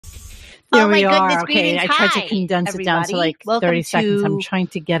Here Oh my we goodness, are. Okay, greetings. I tried to Hi, condense it down to everybody. like Welcome 30 seconds. I'm to trying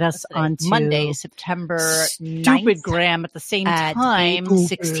to get us onto Monday, September 9th stupid Graham at the same at time.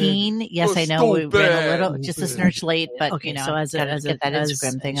 8:16. Yes, I know we ran a little, just a smidge late, but Okay, you know, so as gotta as get that as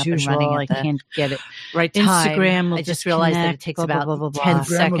Instagram thing up usual, and running I at the can't get it right Instagram time. will I just realized that it disconnect, takes blah, blah, about blah, blah, blah. 10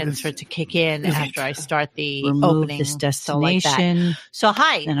 Graham will seconds for it to kick in after I start the remove opening. this So like that. destination. So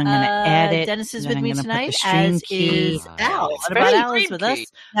hi, Then I'm going to add it. Dennis is and with then me I'm gonna put tonight, the stream as key. is Al. It's What about very Al is with us?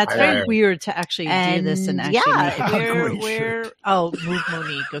 That's very weird to actually do this and actually make it. we're move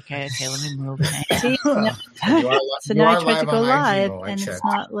Monique. Okay, let me move. See, so now I tried to go live and it's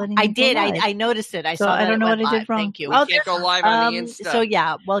not letting me. I did. Go live. I noticed it. I So saw. I don't know what I did live. wrong. Thank you. We can't go live on the Insta. So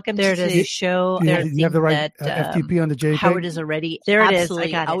yeah, welcome There to it is. today's show. You I have the right that, FTP on the JPEG? Howard is already There it is.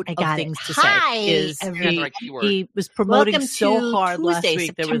 absolutely I got it. out of things to Hi, say. Is right keyword. he was promoting Welcome so to hard last Tuesday,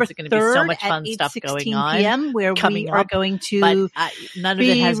 week. There September was going to be so 3rd much fun at stuff going 8:16 on. p.m. where coming we are up, going to but none of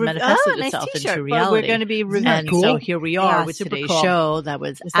it has manifested nice itself t-shirt, into but reality. We're going to be and cool? so here we are Yeah, with super today's cool. show. That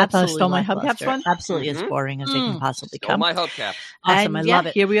was Is that the absolutely Stole My lackluster. Hubcaps one? Absolutely as boring as they can possibly Stole come. my hubcaps. Awesome. And I love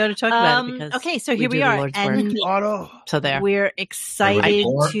it. Here we are to talk about it because Okay, so we here do we the are. Lord's And work. Auto. So there. we're excited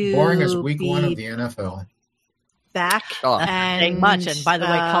to boring as week be one of the NFL. back. Oh. That's saying much. And by the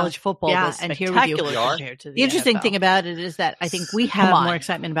way, college football was and here with you. spectacular compared to The interesting NFL. thing about it is that I think we have more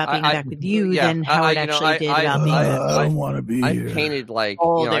excitement about being back with you than Howard actually did about being back. I don't want to be I here. painted I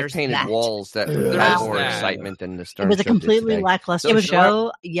there's painted that. walls that There's there's more that. excitement than the Stern It was a Show did completely today. lackluster Those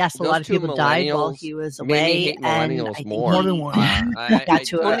show. Yes, a those lot of two people died while millennials he was made me away, hate and millennials I think more. More than one. got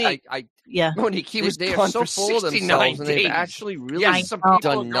to it. Yeah. Monique, he was They are gone so for full of 69 themselves, and they've days. actually really Yes, some people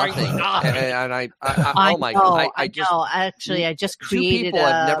done are doing nothing. nothing. And I I oh my know, God, I know. Actually, I just two created people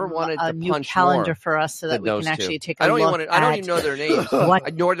I've never wanted a to new punch calendar more for us so that than we those can actually two. take a I don't look even I don't at even know their names.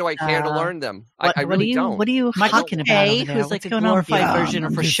 what, Nor do I care to learn them. What, I really don't. What are you Michael talking about Kay, over there? who's like What's a going on? glorified Yeah, version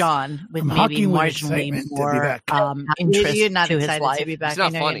of I'm just- Rashawn with I'm maybe hocking with marginally excitement to be more back. interest You're not to his excited life. to be back. He's not I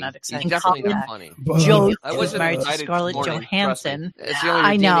know you're funny. not He's excited. definitely Colin not funny. Joe I was wasn't married to excited Scarlett this morning, Johansson. It's the only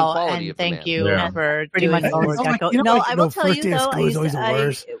I redeeming know, quality and of the thank man. you Yeah. for Pretty doing much all always of got that. go. You know, No, like, I will the tell first you day of though. school is always the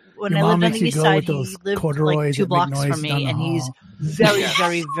worst. When Your I mom lived on makes the you east go side, with he those lived like corduroys 2 that make blocks noise from me, down the and he's hall. very, Yes.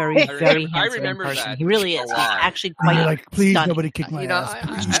 very, very, very I handsome in remember person. that He really a is. lot. He's actually And quite you're like, please, stunning. nobody kick my ass.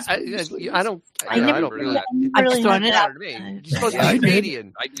 Please. I don't. I never I don't really. I'm really just throwing not it that- out. You're supposed to Yeah, I be a did.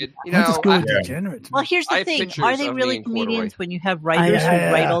 comedian. I did. You Went to know, school with I- degenerates. Well, here's I the have thing. pictures Are they of really me in corduroy. comedians when you have writers who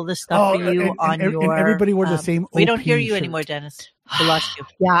Yeah. write all this stuff for you on and your... everybody wore the same we don't OP hear you shirt. anymore, Dennis. We lost you.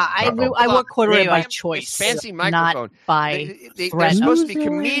 Yeah, I Uh-oh. work corduroy by This choice, fancy not microphone. by They're threat. supposed to be Who's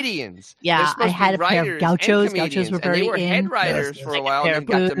doing it? comedians. Yeah, They're supposed I had to be a pair of writers gauchos. and comedians, Gauchos were and they very were in. head writers Yes, for yes. a while, Pair and of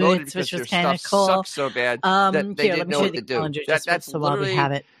then got demoted boots, because which their was kinda stuff cool. sucked so bad that they Here, let didn't me know show what you to the do. calendar just That's so while we literally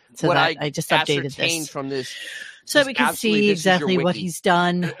have it. So what that I just updated ascertained this. from this. So Just we can absolutely, see this is your exactly what wiki. he's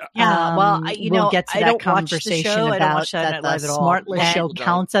done. Yeah, well, we'll get to I that don't watch the conversation show. I don't about watch Saturday that Night the Live at all. Smart List Most show people don't.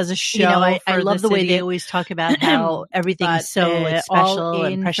 counts as a show. You know, I for love the way city. they always talk about how everything But, is so like all special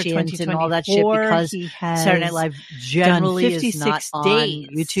and in for prescient and all that shit 2024, because he has Saturday Night Live generally done is 56 not days.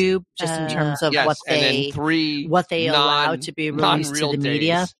 on YouTube, just in terms of Yes, what and they then three allow to be released to non-real the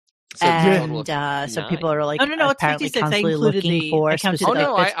media. days. So it's a total And of so 9. people are like, No, it's apparently 56. I constantly included looking for I counted specific the-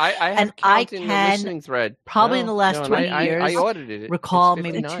 Oh no, bits. I have And a count I in the can listening thread. probably in the last and 20 I years audited it. recall It's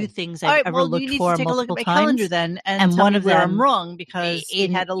maybe 59. 2 things All I've right, ever well, you looked need for to take a look at multiple my times. calendar then, and one tell me of where them I'm wrong because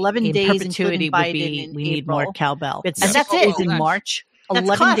it had 11 in days, perpetuity including would Biden be in we need more April. cowbell. It's And that's Oh, it. well, In that's- March. That's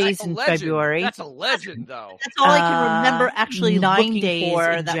 11 classic. days That's a in legend. February. That's a legend, though. That's all I can remember actually 9 looking days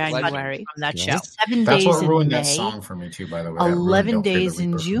for in that January from that show. Yeah. 7 That's days what in ruined May. that song for me too. By the way, That ruined 11 Don't Fear the days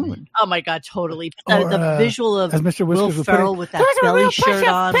in Reaper for me. June. Oh my God, totally. Or, The visual of as Mr. Will Whiskers would put Ferrell it, with that belly shirt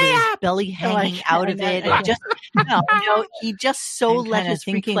on, with his belly hanging out of it, and just he just so I'm let kinda his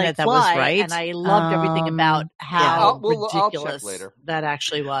freak thinking flag that was fly, right. and I loved everything about how I'll check ridiculous later. that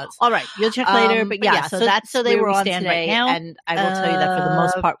actually was. All right, you'll check later, but yeah, so that's so they where were we on stand today, right now. and I will tell you that for the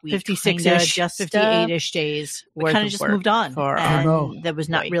most part, we 56-ish, just 58-ish days we worth kind of of just work moved on, for and no. there was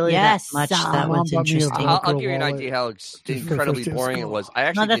not Right. really Yes, that much that Mom was bought me a interesting. Velcro I'll give you an wallet idea how just for incredibly first day of boring it school. was. I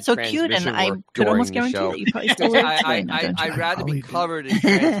actually No, that's did so cute, and transmission I work could during almost the guarantee show. that you probably still Because live today, now, don't you? I'd rather Probably be do. covered in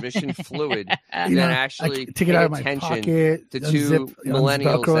transmission fluid than know, actually I take it pay out of my attention pocket, to unzip- two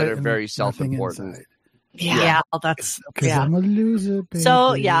millennials unvelcro that it, are and very nothing self-important. inside. Yeah, that's Because I'm a loser, baby.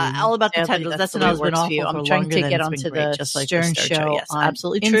 So yeah, all about the Sadly, tendrils. that's That's the what way has it been works for you awful. for I'm trying longer to than get it's onto been great, the just like Stern the Stern show. show. Yes, on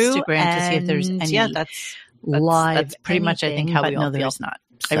absolutely true. Instagram to see if there's And any yeah, that's live. pretty much I think anything, how but we no, all there feel. is not.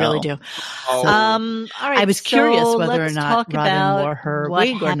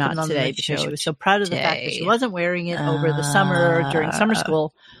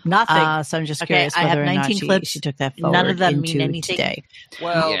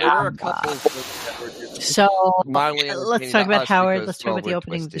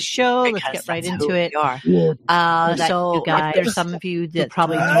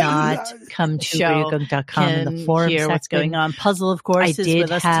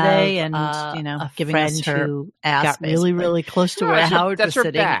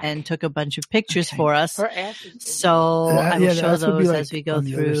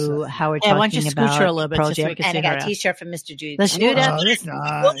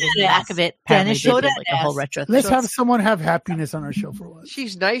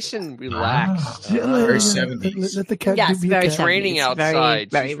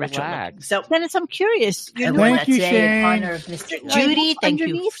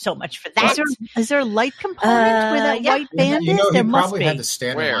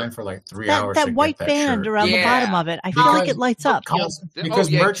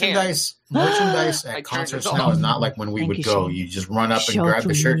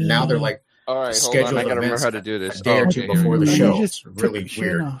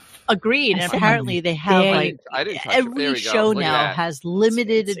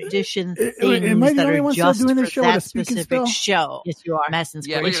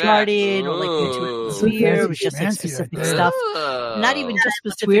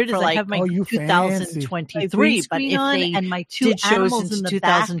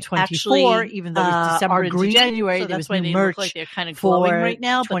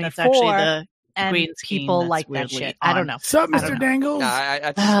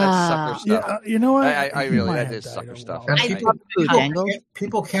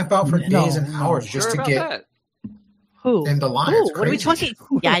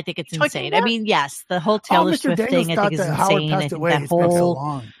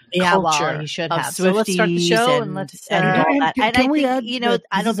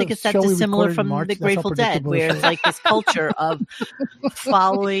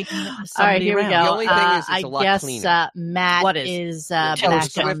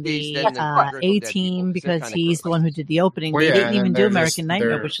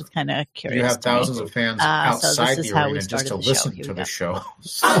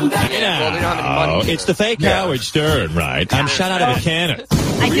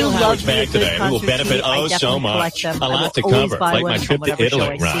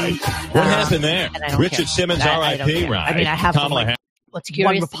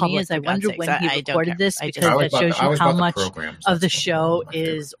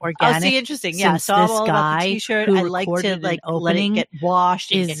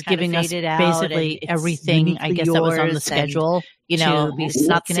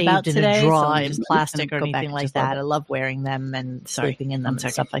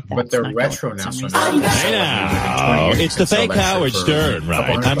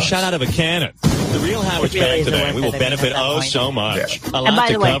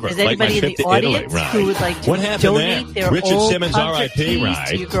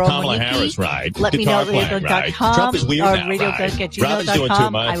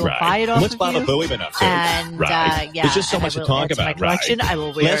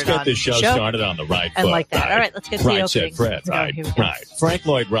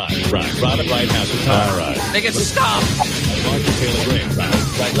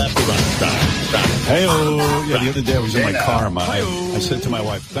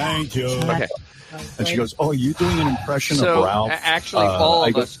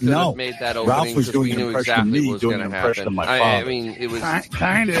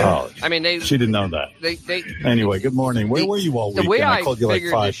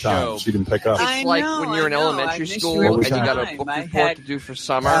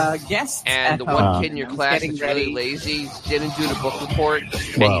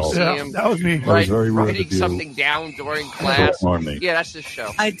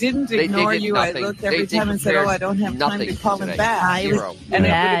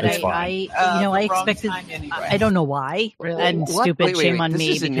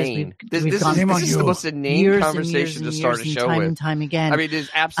 inane. This is the most inane years conversation to start a show time with. and time again. I mean, there's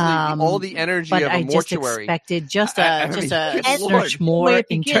absolutely all the energy but of a I just mortuary. expected just a Lord. more and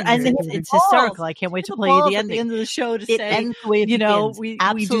it's hysterical. I can't wait to play you the ending. At the end of the show to It say, ends the way it begins. we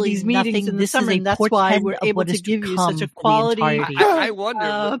Absolutely do these meetings nothing. in the summer, and that's why we're able to give you such a quality I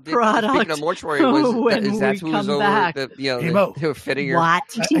wonder, speaking of mortuary, Irish where it was? When Is that we who was come over? back. They were fitting her. What?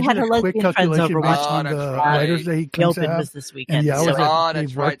 She had her lesbian friends over on the writers that he claims to Open have. was this weekend. And the hours that that's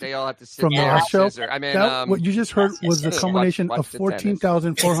they've right. worked They all have to sit from the there last show. scissor. I mean, What you just heard was the culmination of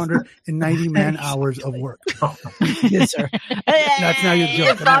 14,490 man hours of work. Yes, sir. That's not your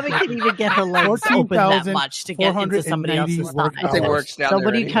joke. Bobby could even get her legs open that much to get into somebody else's work time. They works down So there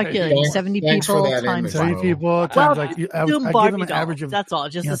what are you anyway. calculating? 70 people times 70 people times I give them an average of that's all.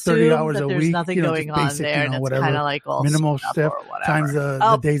 Just 30 hours that a there's week. nothing going just on basic, there, and it's kind of like all minimal stuff stuff times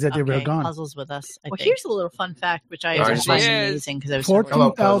the days that they were gone. Puzzles with us. Well, here's a little fun fact, which I find amazing because I was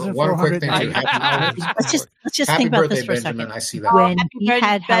 14,400. Let's just think about this for a second. I see that. When he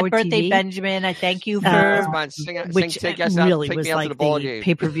had Howard birthday, TV, Benjamin, I thank you for which really was like the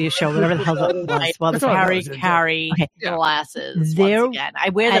pay-per-view show, whatever the hell that was. Well, the Carrie glasses. There, again, I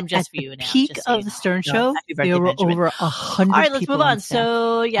wear them just for you now. Peak of the Stern Show, there were over 100. All right, let's move on.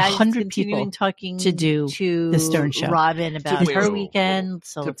 So, 100 continuing people talking to do the Stern Show. Robin about her weekend.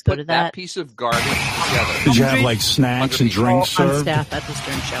 So let's go to that. Piece of garbage together. Did you have like snacks and drinks on served? staff at the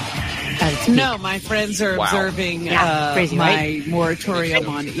Stern Show. No, my friends are observing crazy, my moratorium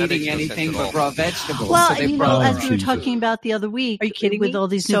on eating anything but raw vegetables. Well, so you know, as we were talking about the other week, are you kidding with me? all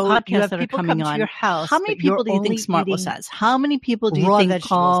these new So you podcasts have that are people coming come to on your house, how many but you're people do you think only Smartless eating has? How many people do you raw think vegetables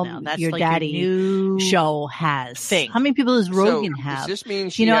Calm now? That's Your like Daddy new show has? thing. How many people does Rogan So, have? Does this mean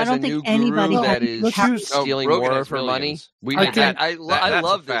she You know, has I don't a new think anybody guru that Let's is use- stealing Rogan more has for money? millions. I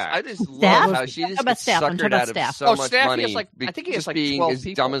love this. I just Staff? love how she just How about gets staff? I'm suckered talking about out of staff. so much staff, money. he has like, I think he has just like being 12 as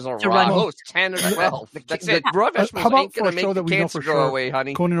people dumb as a to rock. run. Oh, it's 10 or 12. That's The it. raw How vegetables about ain't for going a to show make that the we know cancer for go sure? away,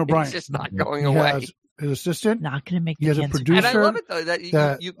 honey. Conan O'Brien. It's just not going He away. has his assistant. Not going to make He the has a cancer. producer. And I love it though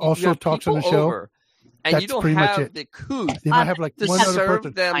that you also have talks on the people show. over, and That's you don't pretty much have it. the couth They might have like to one other serve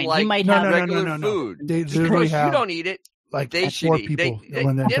person. them Fine. like You might No, have no, no, regular no, no, no. food. They literally Because you have don't eat it. like They should 4 eat. people They,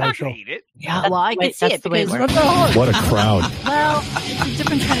 on the they're entire not show. going to eat it. Yeah, well, I can see it that's the way it because works. Not that hard. What a crowd. well, it's a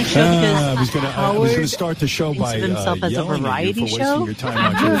different kind of show I was because gonna Howard start the show by thinks of himself as a yelling at you variety for wasting show. your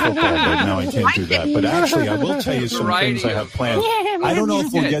time watching football, but now I can't do that. But actually, I will tell you some things I have planned. I don't know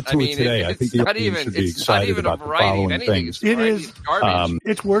if we'll get to it today. I think the audience should be excited about the following things. It is garbage.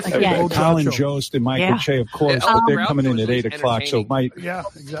 It's worse than Again. the old Colin show. Jost and Michael Yeah. Che, of course, Yeah, but they're crowd coming in at sources 8 o'clock, so it might Yeah,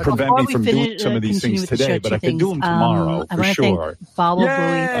 exactly. prevent Before me we from finish, doing some of these continue things with the today, show, but I two can do them things. tomorrow I for want to sure. thank Follow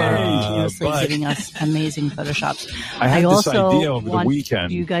Bowie for continuously but giving us amazing photoshops. I had this also idea over the want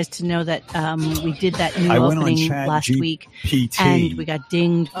weekend. you guys to know that we did that new I went on opening Chat last week, PT, and we got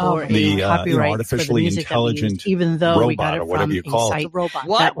dinged for the a copyright artificially for the music intelligent that we used, even though we got robot it or whatever from you a call it. site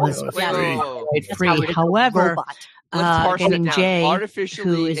What? that was Wait, wait, wait. free. However, Let's parse it getting down. Jay, Artificially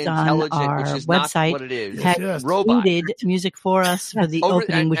who is on intelligent, our which is not website, what it is. had Yes. Robot. included music for us for the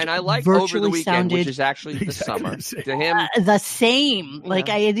opening, which and I like over the virtually weekend, sounded which is actually the Exactly summer. the same. To him, the same. Like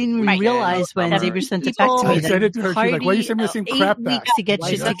I didn't even Right. realize when Summer. Xavier sent it back to I me. said it to her. She's like, "Why are you sending me the same 8 crap back?" weeks to get Why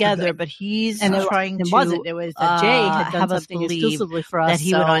shit is that together, today? but he's And trying it to. wasn't. It was that Jay had done have us something believe exclusively for us that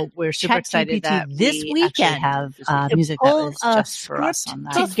he would so on. We're super excited that this we weekend actually have to music that pull was a just for us script on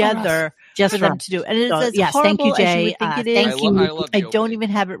that. just for Together. Just for for them them to do, and it's So, as yes, thank you, horrible as you Jay. would think it is. Thank you. I love I the don't opening. even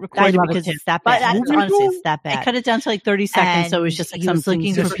have it I recorded love it because too. it's that But bad. Honestly, it's that bad. I cut it down to like 30 seconds, so it was just like he was something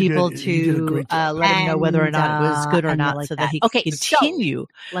looking for Yes, you people did. You did a to great job. let him know whether or not it was good or And not, like so that. that he Okay, could so continue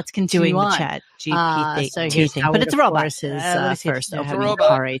let's continue doing the on. chat So GPT here's thing. Howard, But it's a of robot. course, is, Let me see if first they're opening having robot.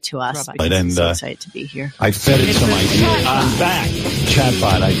 Kare to us. Robot. Because I'm And, so excited to be here. I fed it some ideas. I'm back.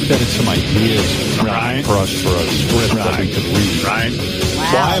 Chatbot, I fed it some ideas for us for a script that we could read. Right.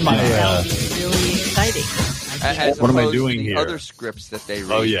 Why am I... Really exciting. as What am I opposed to doing the here? Other scripts that they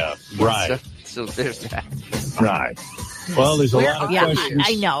read. Oh, yeah. Right. So there's that. Right. Well, there's a lot of Yeah, questions.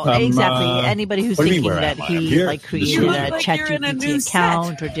 I know exactly. Anybody who's what do you mean, thinking where that am I? I'm he here. like You created look a like chat you're in a new GPT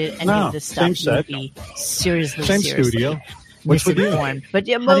account or did any No, of this same stuff would set. be seriously Same studio. What's with you? misinformed. But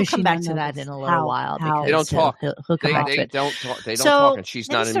yeah, How we'll does come she back not to know that this? in a little How? while. How? Because They don't talk. He'll come back They to it. don't talk. They don't So talk, and she's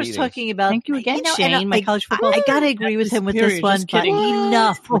then not he in starts meetings. talking about. Thank you again, Shane. and, My like, college football. I gotta agree with him with this period, one, just but kidding.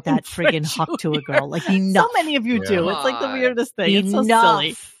 enough with that friggin' huck to a girl. Like enough. So many of you do. It's like the Come on. weirdest thing. It's so Enough.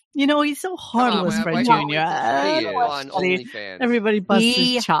 silly. You know, he's so harmless, Come on, Fred man. Jr. He is on OnlyFans. Everybody busts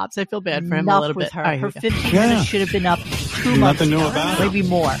He- his chops. I feel bad for him a Enough little with bit. her. All right, Her here we go. 15 Yeah. minutes should have been up 2 months Nothing new ago. about it. Maybe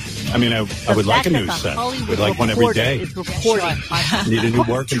more. I mean, I would The like a fact that news the set. Hollywood Would like one every Reporter day. is reporting Need a new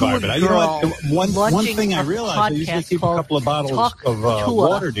work to a environment. You know what? girl One launching thing I a realized, I usually podcast keep a called couple of bottles Talk of to a-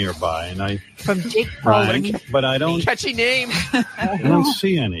 water nearby, and I from Jake Paul. right, but I don't Catchy name.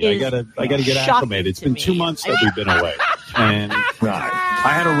 see any. I gotta get shocking acclimated. It's to been me. 2 months that we've been away. And I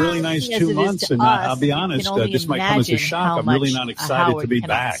had a really nice 2 months, and I'll be honest, this might come as a shock. I'm really not excited to be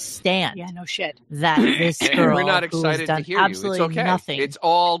back. Stand. Yeah, no shit. That this girl we're not excited to hear you. It's okay. Nothing. It's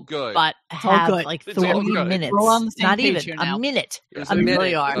all good. But have like 30 minutes. We're on the same not page even now. a minute. A minute.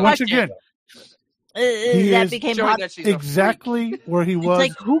 Really are. Once again, that became exactly where he was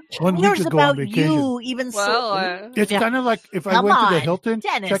like, who when we cares could go on about vacation. you? Even it's kind of like if I went to the Hilton,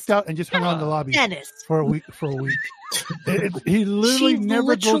 checked out, and just hung out in the lobby for a week. He literally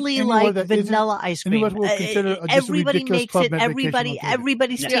never goes anywhere that vanilla ice cream. Everybody makes it.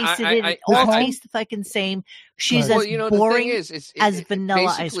 Everybody tastes it. It all tastes fucking same. She's as boring as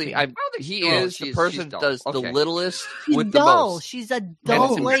vanilla ice cream. He is the person that does the littlest with dull. the most. She's a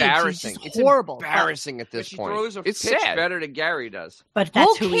dull lady. Embarrassing. She's horrible. It's embarrassing at this point. It's sad. Better than Gary does. But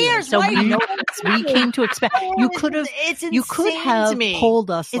that's who cares? So we know we came to expect. You could have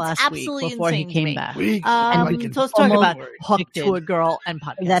told us last week before he came back. And let's talk about hooked to a girl and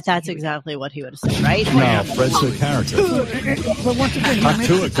podcast. That's exactly what he would have said, right? No, Fred's the character. But once again, Hot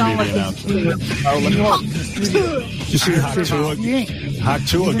Tua can be the announcer. You see Hot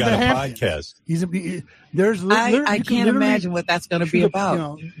Tua got a podcast. I can't imagine what that's going to be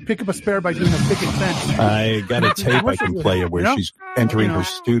about. Pick up a spare by doing a picket fence. I got a tape I can play of where she's entering her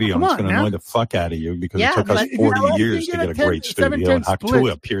studio. And it's going to annoy the fuck out of you because it took us 40 years to get a great studio. And Hot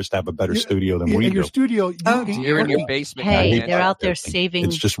Tua appears to have a better studio than we do. Your studio, you're in your basement. Hey, they're out there saving.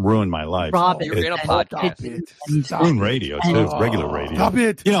 It's just ruined my life. You're in a podcast. It's ruined radio too. Regular radio. Stop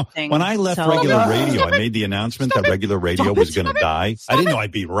it. When I left regular radio, I made the announcement that regular radio was going to die. I didn't know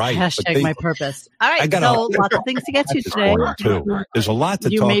I'd be right. Hashtag my purpose. All right, so lots of things to get to today. There's a lot to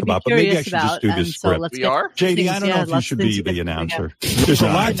talk about, but maybe I should just do this script. JD, I don't know if you should be the announcer. There's a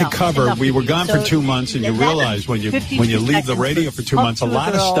lot to cover. We were gone for 2 months, and you realize when you leave the radio for 2 months, a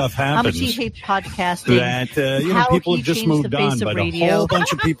lot of stuff happens. That people have just moved on, but a whole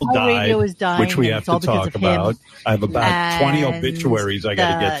bunch of people died, which we have to talk about. I have about 20 obituaries I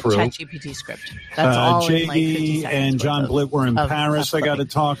got to get through. ChatGPT script. That's all JD and John Blitt were in Paris. I got to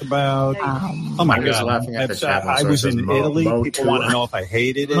talk about. Oh my God! I was in Italy. People want to know if I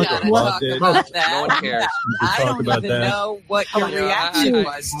hated it or loved it. No one cares. I don't even know what your reaction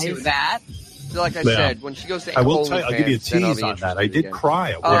was to that. Like I said, when she goes to I will tell you, I'll give you a tease on that. I did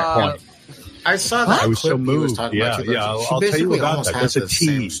cry at one point. I saw that. I was so moved. I'll tell you about that. That's a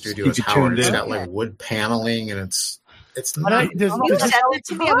tease. Studio as Howard. It's got like wood paneling, and it's not. You said it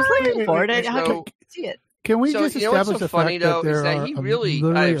to me. I was looking for it. How can I see it? Can we just establish the fact that there are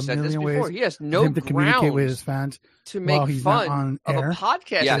I've said this before, he has no to communicate with his fans to make fun of a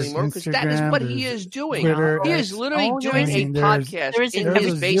podcast anymore because that is what he is doing. Twitter, he is literally doing a podcast in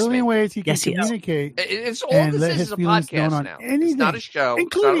his basement. Ways he can communicate. It's all this is a podcast now. It's not a show.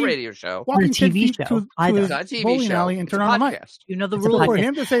 It's not a radio show. Or a TV show. It's not a TV show. And turn on the mic. You know the rules. For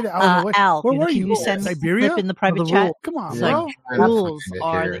him to say that, Al, where were you? You send Siberia in the private chat. Come on, bro. Rules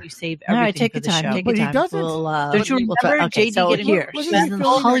are that you save everything for the show. But he doesn't. Don't you remember JD getting here? She's in the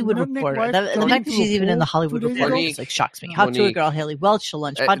Hollywood Reporter. The fact that she's even in the Hollywood Reporter shocks me. How to a girl, Haley Welch, she'll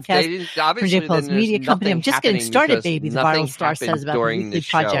lunch podcast from J. Paul's media company. I'm just getting started, baby. The viral star says about the weekly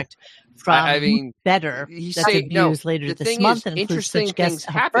project from Better that debuts later this month and includes such guests.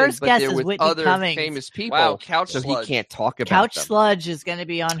 Her first guest is Whitney Cummings. Famous people. Wow, so he can't talk about Couch Sludge is going to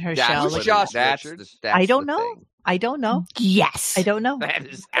be on her show. I don't know. I don't know. Yes, I don't know. That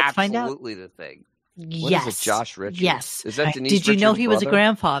is absolutely the thing. Yes. What is it, Josh Richards? Yes. Is that Denise Did you know he was a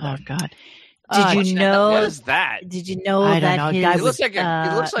grandfather? Oh God. Did you know? What is that? Did you know that his looks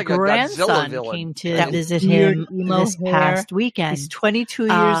like a grandson came to visit him this past weekend? He's 22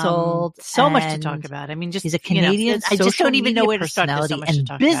 years old. So much to talk about. I mean, he's a Canadian. I just don't even know where to start. And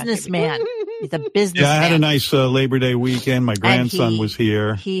businessman. He's a businessman. Yeah, I had a nice Labor Day weekend. My grandson was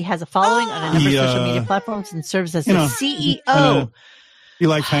here. He has a following on a number of social media platforms and serves as the CEO. He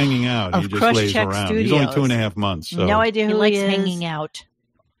likes hanging out. He just lays around. Studios. He's only 2.5 months. So. No idea who he likes hanging out.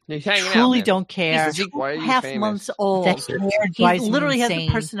 Truly don't care. 2.5 months old. He literally has the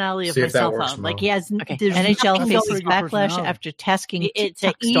personality of my cell phone. Like he has. NHL faces backlash after tasking eating,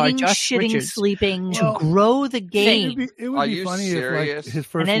 shitting, sleeping to grow the game. It would be funny if his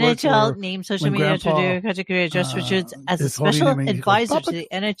first an NHL named social media to Josh Richards as a special advisor to the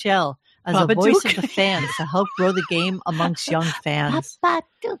NHL. as a voice of the fans to help grow the game amongst young fans.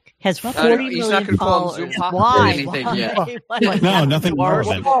 Has 40 million followers. Why? No, nothing more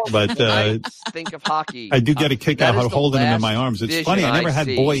than. But think of hockey. I do get a kick out of holding him in my arms. It's funny. I never had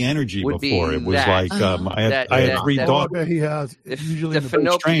boy energy before. It was like I had 3 daughters. He has. Usually it's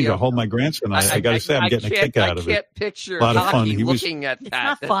strange. I hold my grandson. I got to say, I'm getting a kick out of it. I can't picture a lot of fun. He was looking at that. It's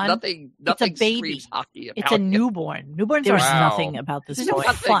not fun. Nothing it's a baby. It's a newborn. Newborns are nothing about this boy.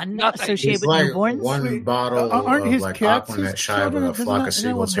 Fun associated with newborns. One bottle aren't of his like cats Aquanet shy with a flock of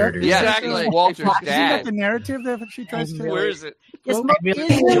seagulls hairdo. Yeah, exactly. Walter's Isn't dad. that the narrative that she tries to? Where is it? Yes, my really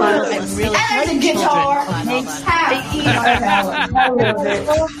guitar makes happy.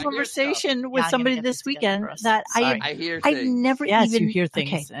 Conversation with somebody this weekend that I've never even. You hear things,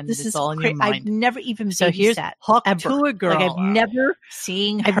 okay, and this it's is all in your mind. I've never even so here's that hooked to a girl. Like I've never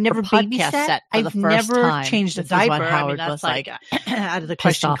seen. I've never podcast set. For the I've first never time. changed a This is what diaper. Howard I mean, was like out of the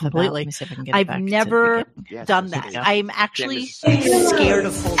question completely. I've never done that. I'm actually scared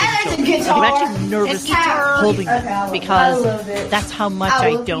of holding children. I'm actually nervous holding them because that's how much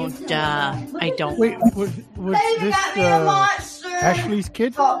I don't. Wait, was this Ashley's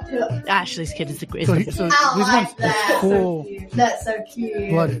kid? Ashley's kid is the greatest. So this one's full. That's so cute.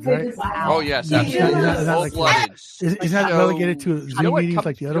 Blooded, right? Wow. Oh yes, absolutely. Full-blooded. Is that relegated to Zoom meetings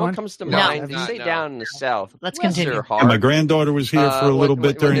like the other one? What comes to mind? You stay down in the South. Let's continue. And my granddaughter was here for a little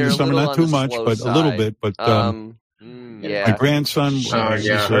bit during the summer, not too much, but a little bit. But my grandson was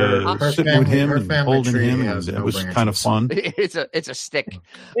sitting with him and holding him, and it was kind of fun. It's a stick.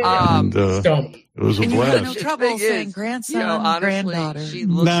 And it was a blast. No trouble saying grandson, granddaughter. She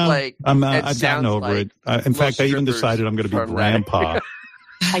looks like I've gotten over it. In fact, I even decided I'm going to be grandpa.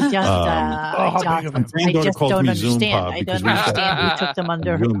 I just, my granddaughter calls me Zoom understand. Pop I because don't understand who took them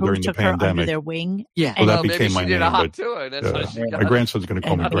under, who took her under their wing. Yeah, well, that became my name. But my grandson's going to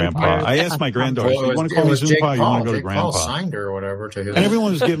call me Grandpa. I asked my granddaughter, "You want to call me Zoom Pop? You want to go to Grandpa?" Signed her or whatever. To his and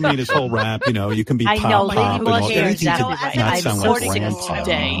everyone was giving me this whole rap. You know, you can be Pop, and all everything to not sound like Grandpa.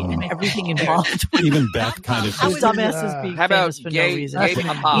 Today and everything involved. Even Beth kind of says, dumbasses being famous for no reason.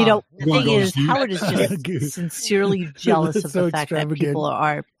 You know, the thing is, Howard is just sincerely jealous of the fact that people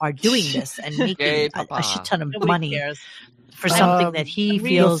are doing this and making a shit ton of money for something that he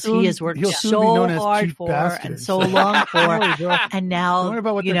feels he has worked so hard for and so long for, and now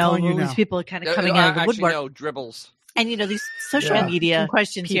these people are kind of coming out of the woodwork. No, dribbles. And these social media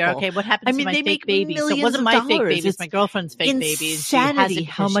questions here. Okay, what happens to my fake baby? So it wasn't my fake baby; it's my girlfriend's fake baby. Insanity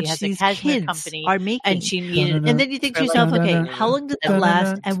how much these kids are making, and she needed. And then you think to yourself, okay, how long does it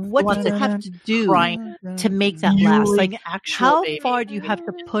last, and what does it have to do to make that last? Like, how far do you have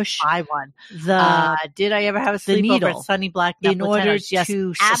to push the? Did I ever have a sleepover at Sunny Black in order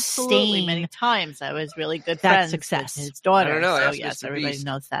to sustain many times? I was really good that friends. Success. His daughter. I don't know. So yes, everybody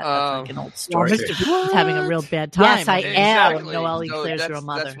knows that. That's like an old story. He's having a real bad time. Yes, I am. Exactly. Noelle So Claire's your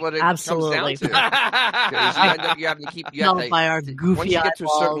mother. That's what it absolutely. comes down to. You have to keep. By our goofy once you get to a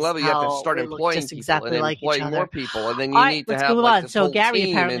certain level, you have to start employing people exactly and like employ more people, and then you need to let's have move like on. this So whole Gary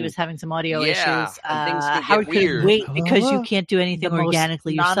team apparently and, was having some audio and issues. Things could Howard get weird. couldn't wait because you can't do anything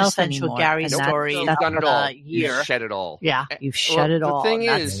organically yourself anymore. Gary story. You've done it all. You've shed it all. Yeah, you've shed it all. The thing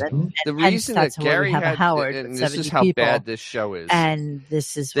is, the reason that Gary had Howard, and this is how bad this show is, and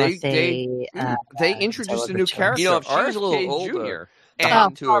this is what they introduced a new character. You know, if she was a little older.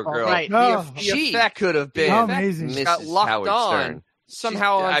 And to a girl. Right. The effect could have been amazing. Got locked on.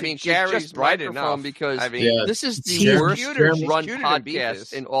 Somehow, I mean, Gary's bright enough enough because this is the worst run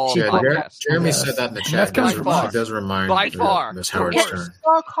podcast in all podcasts. Jeremy said that in the chat. It does remind Miss Howard Stern.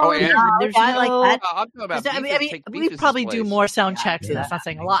 There's a guy like that. I'm talking about I mean, we probably do more sound checks. That's not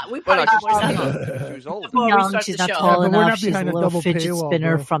saying a lot. We probably do more sound checks. She's not tall enough. She's a little fidget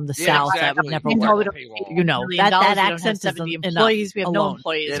spinner from the South that would never work. You know, that accent is employees. We have no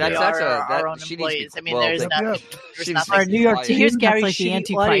employees. We are our own employees. I mean, there's nothing. New York, here's Gary like the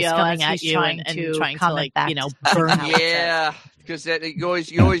Antichrist coming at you and trying to like, burn out. Yeah, because you're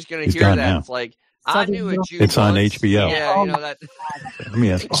always going to hear that. It's like, I knew a Jew It's on HBO. Yeah, you know that. Let me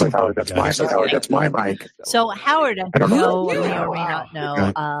ask you. Howard, that's my mic. So Howard, I don't know, may or may not know,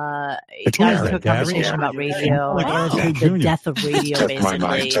 got into a conversation about radio, the death of radio,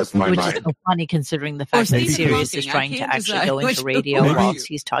 basically, which is so funny considering the fact that Sirius is trying to actually go into radio whilst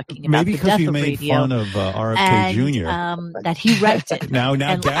he's talking about the death of radio. Maybe because you made fun of RFK Jr. That he wrecked it. Now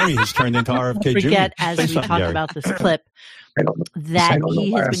Gary has turned into RFK Jr. Forget, as we talk about this clip, that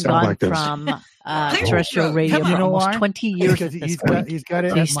he has been gone from terrestrial radio for almost 20 years. Because he's got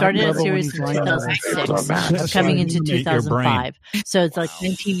it. He started a series in 2006, coming into 2005. So it's like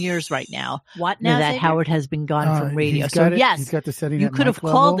 19 years right now. What now? That Howard has been gone from radio. So yes, he's got the setting you could have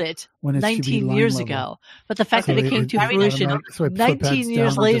called it 19 years ago. But the fact that it came to fruition 19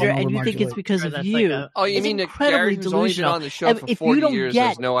 years later, and you think it's because of you. Oh, you mean that Gary, who's only been on the show for 40 years,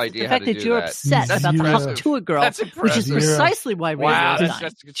 has no idea how to do that? The fact that you're upset about the Hawk Tour girl, which is precisely why radio is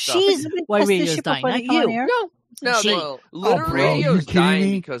dying. She's why radio is dying, not you. No, radio's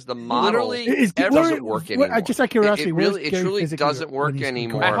dying because the modeling doesn't work anymore. Just out of curiosity, it truly doesn't work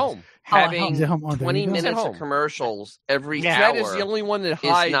anymore. At home. Having 20 minutes of commercials every hour. That is the only one that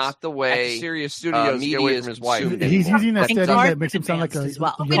hides. Is not the way Sirius Studios get away from his wife. He's using that setting that makes him sound like a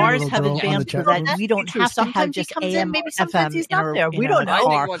cars have advanced so that we don't have to have just AM, FM. He's not there. We don't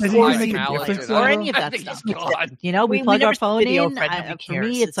know. Or any of that stuff. You know, we plug our phone in. For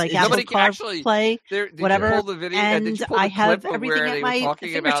me, it's like Apple CarPlay, whatever. And I have everything at my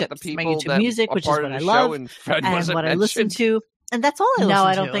fingertips. My YouTube Music, which is what I love, and what I listen to. And that's all I listen to. No,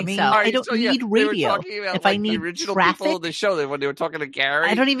 I don't think so. I don't need radio. If I need traffic, people of the show, when they were talking to Gary,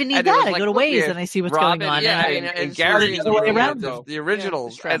 I don't even need that. I go to Waze and I see what's going on. And Gary is around the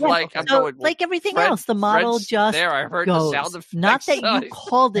originals. And I'm going, like everything else, the model just goes. Not that you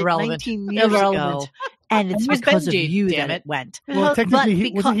called it 19 years ago. And it's because of you that it went. Well, but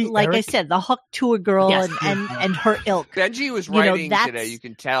because, like I said, the Huck Tour girl and her ilk. Benji was writing today. You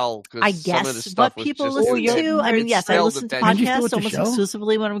can tell. I guess some of the stuff what people listen to. I mean, yes, I listen to podcasts almost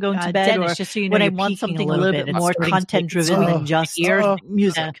exclusively when I'm going to bed, or just so you know, when I want something a little bit more content-driven than just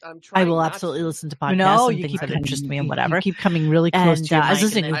music. I will absolutely listen to podcasts and things that interest me and whatever. You keep coming really close to. I was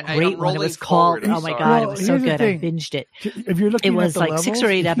listening to a great one. It was called. Oh my god, it was so good. I binged it. It was like 6 or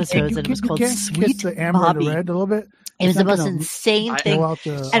 8 episodes, and it was called Sweet Bobby. Red a little bit. It was the most insane thing.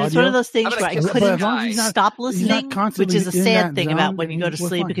 And it's one of those things where I couldn't stop listening, which is a sad thing about when you go to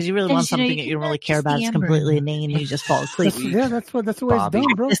sleep, because you really want something that you don't really care about. It's completely inane and you just fall asleep. That's the way it's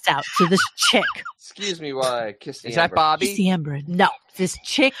done, bro. This out to this chick. Excuse me, why kiss the Is that Bobby? Kiss the Amber. No, this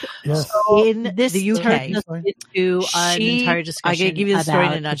chick in this the UK to an entire discussion. I can give you the story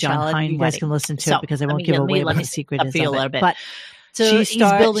in a nutshell. You guys can listen to it because I won't give away what the secret is. A little bit. But so he's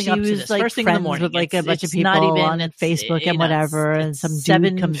building up to this. Like first thing in the morning with like a bunch of people on Facebook and whatever, and some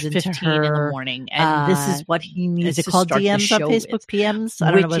dude comes into her in the morning, and this is what he needs to call DMs on Facebook, PMs.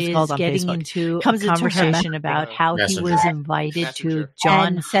 I don't know what it's called on Facebook. Comes into conversation about how he was invited to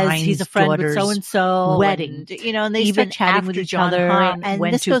John says he's a friend with so and so wedding, you know, and they start chatting with each other, and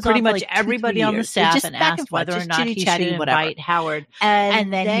went to pretty much everybody on the staff and asked whether or not he should invite Howard,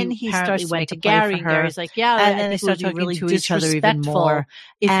 and then he starts went to Gary, and Gary's like, yeah, and then they start talking to each other even more,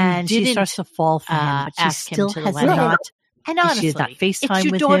 and she starts to fall for him, but she still has not. And honestly, she has not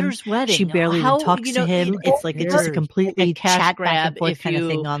FaceTime with him. Wedding. She barely even talks to him. It's like it's just a completely chat back and forth kind of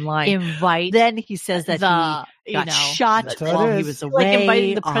thing online. Invite. Then he says that he got shot while he was away, like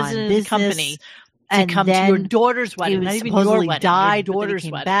inviting the president of the company to come to your daughter's wedding. Not even your wedding. Died, daughter's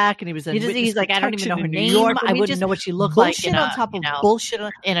wedding. Back, and he was. He's like, I don't even know her name. I wouldn't know what she looked like. Bullshit on top of bullshit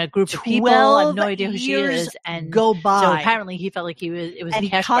in a group of people. I have no idea who she is. And go by. So apparently, he felt like he was. It was. And he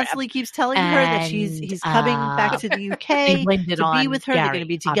constantly keeps telling her that he's coming back to the UK to be with her. They're going to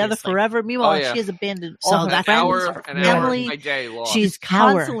be together forever. Meanwhile, she has abandoned all her friends, her family. She's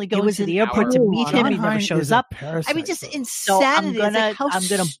constantly going to the airport to meet him. He never shows up. I mean, just insanity. I'm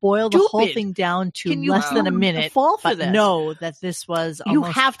going to boil the whole thing down to less than a minute, but know that this was you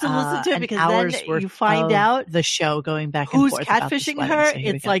have to listen to it, because then you find out the show going back and forth. Who's catfishing her? So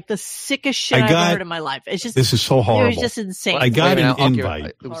it's like the sickest shit I've ever heard in my life. It's just this is so horrible. It was just insane. I got an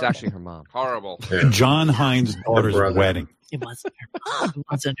invite. It was actually her mom. Horrible. John Hines' daughter's wedding. It wasn't her mom. It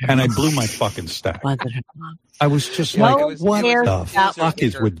wasn't her and mom. I blew my fucking stack. It wasn't her mom. I was just like, what the fuck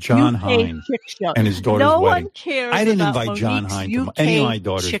is with John Hines and his daughter's wedding? No one cares. I didn't invite John Hines to any of my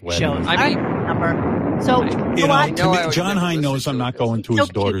daughter's weddings. I mean, so John Hines knows I'm not going to his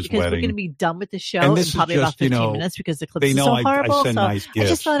daughter's wedding. We're going to be done with the show in probably about 15 minutes because the clip is so horrible. I send nice gifts. I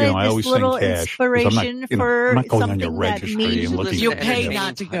just thought I always this little send cash. inspiration for I'm not going on something your registry that and looking. You pay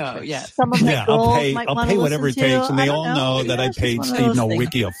not to go. Yes. I'll pay whatever it takes, and they all know that I paid Steve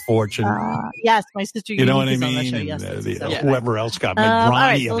Nowicki a fortune. Yes, my sister. You know what I mean? Whoever else got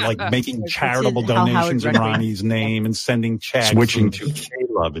Ronnie like making charitable donations in Ronnie's name and sending checks. Switching to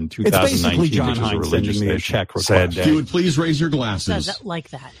K-Love in 2019, John Hines sending me a check request. If you would please raise your glasses. Like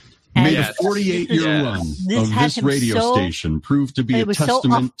that. May the 48-year run of this radio station prove to be a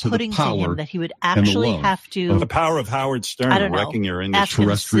testament to the power that he would actually have to the power of Howard Stern wrecking your industry.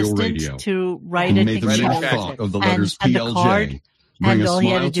 Terrestrial radio. To write it. May the mere thought of the letters PLJ and all he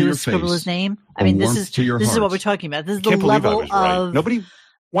had to do was scribble his name. I mean, this is what we're talking about. This is the level of nobody.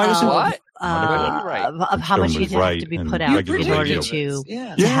 Why doesn't of how much you have to be put out in order to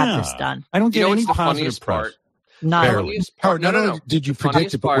have this done. I don't get any positive press. Not only did you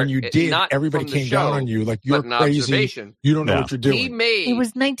predict it, but when you did, everybody came down on you like you're crazy. You don't know what you're doing. It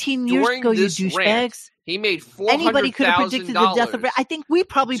was 19 years ago, you douchebags. He made $400,000. Anybody could have predicted the death of. I think we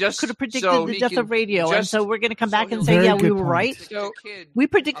probably could have predicted the death of radio, and so we're going to come back and say, "Yeah, we were right." We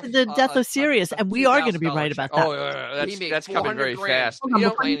predicted the death of Sirius, and we are going to be right about that. Oh, that's coming very fast.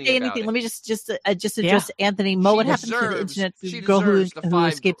 Before you say anything, let me just address Anthony. Mo, what happened to the internet girl who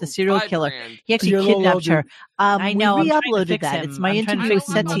escaped the serial killer? He actually kidnapped her. I know. We re-uploaded that. It's my interview with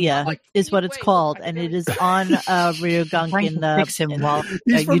Setia, is what it's called, and it is on Radio Gunk in the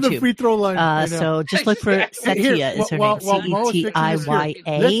YouTube. Free throw line. So just look for Setia is her name, Cetiya,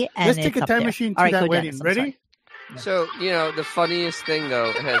 and let's take a time machine to that wedding. Ready? So, the funniest thing, though,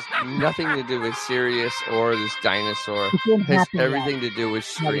 it has nothing to do with Sirius or this dinosaur. It has everything to do with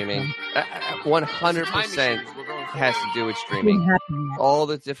streaming. 100% has to do with streaming. All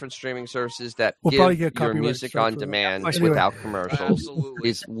the different streaming services that give your music on demand without commercials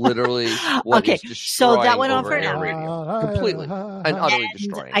is literally what is destroying so that went on for an hour. Radio. Completely and utterly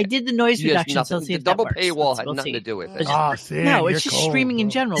destroying I did the noise reduction, so see if the double paywall had nothing to do with it. No, it's just streaming in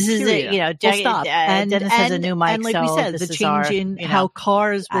general. This is it. Full stop. And Dennis has a new mic. And like we said, the change in how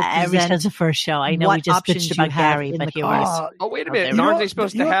cars will present. Every the first show. I know we just bitched about Gary, but here oh, wait a minute. Aren't they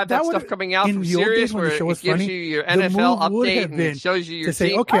supposed to have that stuff coming out from Sirius where it gives you your NFL update and it shows you your to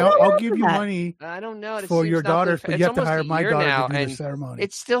say, okay, I'll give you money for your daughter, but you have to hire my daughter to do the ceremony.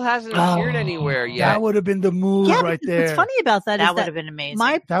 It still hasn't appeared anywhere yet. That would have been the move right there. What's funny about that is that would have been amazing.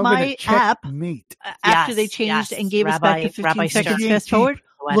 My app, after they changed and gave us back the 15 seconds fast forward,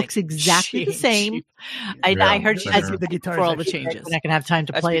 looks exactly the same. I heard she did the guitar for all the changes. We're not going to have time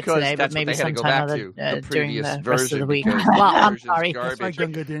to play it today, but maybe sometime during the rest of the week. Well, I'm sorry.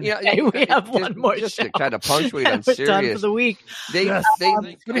 We have one more just show. To kind of punctuate on Sirius. Done for the week. They went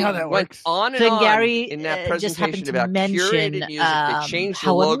on and on Gary in that presentation about curated music. They changed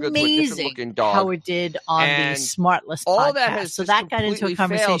the logo to a different looking dog. Howard did on the Smartlist podcast. So that got into a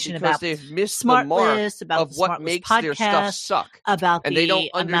conversation about Smartlist, about what makes their stuff suck, about the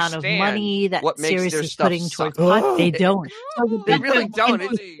amount of money that Sirius is putting towards podcasts. They don't. They really don't.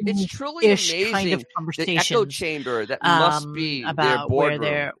 It's truly amazing. Kind of conversation. The echo chamber that must be about their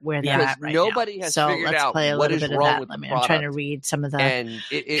boardroom. where they're at right nobody now. has figured out what is wrong with the product. I'm trying to read some of the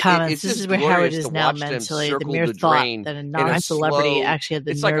comments. This is where Howard is now mentally. The mere thought that a non-celebrity actually had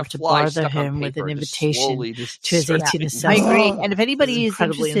the nerve to bother him with an invitation to his 18th assembly. I agree. And if anybody is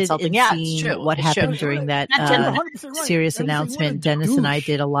interested in seeing what happened during that Sirius announcement, Dennis and I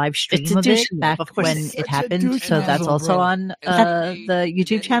did a live stream of it back when it happened. So that's also on the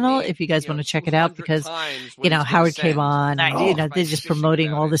YouTube channel if you guys want to check it out, because Howard came on and they're just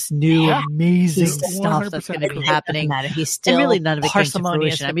promoting all this new amazing stuff that's going to be happening. He's still really none of it came to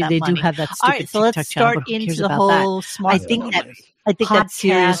fruition. I mean, they do have that stupid all right, so let's start into the whole smart. I think that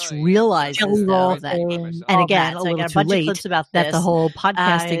Sirius realizes though that, and again, a little too late, that the whole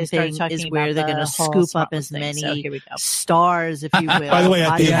podcasting thing is where they're going to scoop up as many stars, if you will. By the way,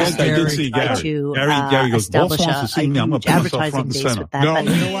 at the event, I did see Gary. Gary goes, "Boss wants to see me. I'm going to put myself front and center." No, you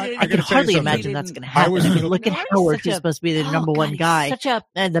know what? I can hardly imagine that's going to happen. I mean, look at Howard, who's supposed to be the number one guy,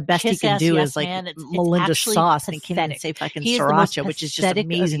 and the best he can do is like Melinda Sauce, and he can't even say fucking sriracha, which is just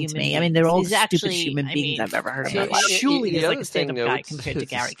amazing to me. I mean, they're all the stupidest human beings I've ever heard of in my life. Truly is like a stand-up guy compared to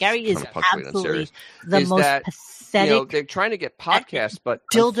Gary. Gary is absolutely the most pathetic. They're trying to get podcasts, but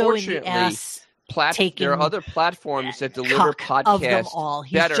unfortunately, there are other platforms that deliver podcasts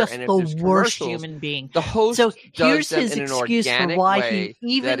He's better, just and the worst human being. The host so does here's them his in an excuse for organic why way he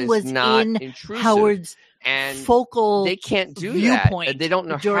even that was is not in intrusive. Howard's and focal they can't do viewpoint that. They don't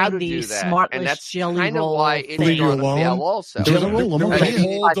know during how to the do that, Smartlist and that's jelly kind of roll why it's going to fail. Also, there's a whole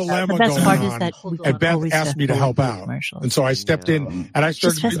dilemma going on, and Beth asked me to help out, and so I stepped in and I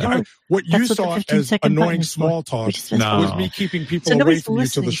started. What you saw as annoying small talk was me keeping people away from you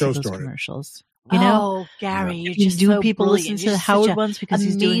till the show started. Gary, you just do people listen to the Howard ones because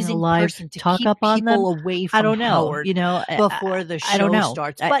he's doing a live talk up on them? Away from I don't know. Howard, before the show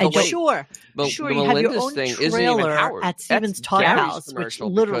starts. But sure, you have your own trailer at Stevens Talk House, which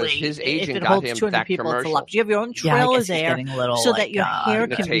literally, his agent if it holds 200 people, it's a lot. You have your own trailer there so that your hair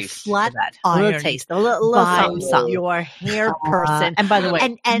can be flat ironed by your hair person. And by the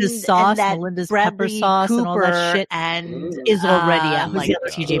way, and the sauce, Melinda's pepper sauce and all that shit, and is already at like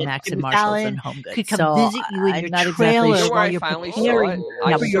TJ Maxx and Marshalls and Home could come visit you in your trailer while you're preparing.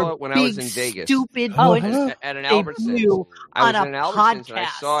 I saw it when I was in Vegas. Stupid. At an Albertsons. I was in an Albertsons and I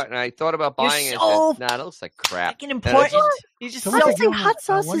saw it and I thought about buying it. Nah, that looks like crap. Fucking important. You just honestly, hot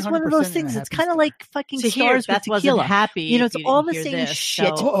sauce is one of those things. It's kind of like fucking Stars with tequila. Happy, you know, it's all the same shit.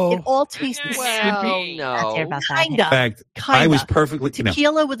 It all tastes the same. No, kind of. In fact, I was perfectly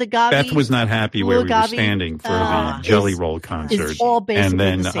tequila with agave. Beth was not happy where we were standing for the Jelly Roll concert, and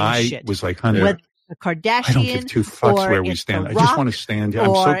then I was like, "Honey, the Kardashian, I don't give two fucks where we stand. I just want to stand here.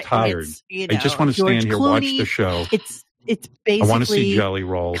 I'm so tired. I just want to stand here, watch the show." It's basically I want to see Jelly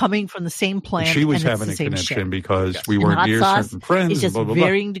Roll coming from the same plant. She was having a connection because we were dear certain friends. It's just blah, blah, blah.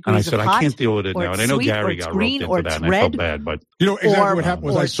 varying degrees and I said, of hot, I can't deal with it now. And I know sweet, Gary got green, roped into that, and I felt bad. But exactly what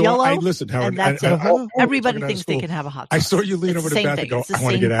happened was I listened, Howard. Everybody thinks they can have a hot sauce. I saw you lean over to Beth and go, I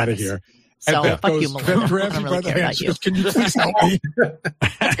want to get out of here. So fuck you, Malone. Grabs me by the hand. She goes, can you please help me?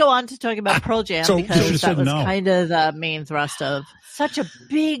 Let's go on to talk about Pearl Jam because that was kind of the main thrust of such a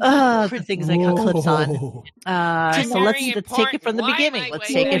big things I got clips on. So let's take it from the beginning.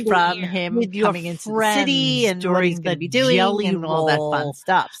 Let's take it from him coming into the city and what he's going to be doing and all that fun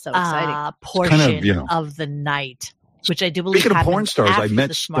stuff. So exciting. Portion of the night. Which I do believe. Speaking of porn stars, I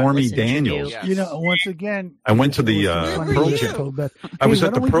met Stormy Daniels. Yes. You know, once again, I went to the Pearl Jam. I was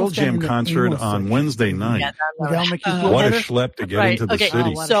at the Pearl Jam concert on Wednesday night. What a schlep to get into the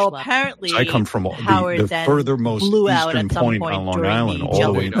city. So apparently, I come from the furthermost eastern point on Long Island,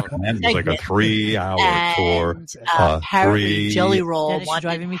 all the way to Manhattan. It was like a 3-hour tour. Apparently, Jelly Roll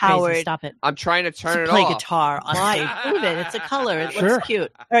driving me Howard. Crazy. Stop it. I'm trying to turn it play off. Guitar on stage. Move it. It's a color. It looks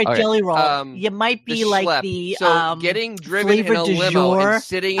cute. All right, Jelly Roll. You might be like the getting driven in a limo and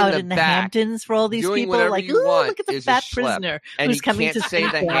sitting out in the back, Hamptons for all these people. Like, look at the fat prisoner who's coming to say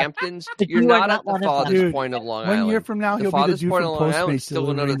the Hamptons. You're not at the farthest point of Long Island. 1 year from now, he'll be the dude from Postmates still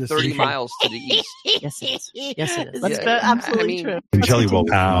another 30 miles to the east. Yes, it is. Yes, it is. That's absolutely true. Jelly Roll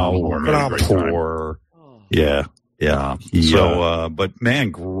power. Yeah. Yeah. So, but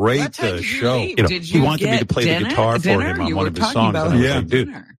man, great show. He wanted me to play the guitar for him on one of his songs. And I was like,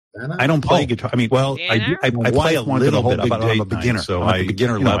 dude, I don't play guitar. I mean, well, I play a little bit, but I'm a beginner. So I'm a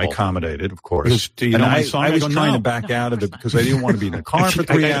beginner level. I accommodated, of course. And I was trying to back out of it because I didn't want to be in the car for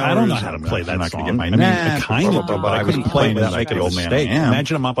 3 hours. I don't know how to play that song. I mean, I kind of, but I couldn't play without making an old man.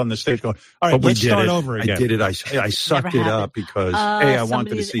 Imagine I'm up on the stage going, all right, let's start over again. I did it. I sucked it up because, A, I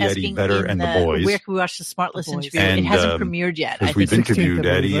wanted to see Eddie Vedder and the boys. Where can we watch the Smartless interview? It hasn't premiered yet. Because we've interviewed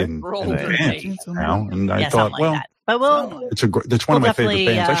Eddie and the band now. And I thought, well, that's one of my favorite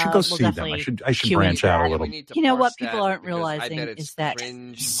bands. I should go see them. I should branch out a little. You know what people aren't realizing is that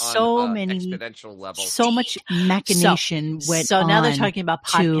so much machination went on. So now they're talking about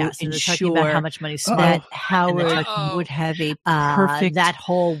podcasts and they're talking about how much money spent. That Howard would have a perfect that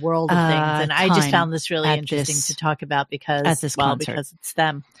whole world of things. And I just found this really interesting to talk about because because it's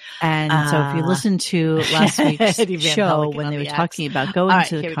them. And so if you listen to last week's show when they were talking about going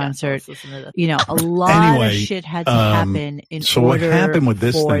to the concert, you know, a lot of shit had to happen in so order what happened with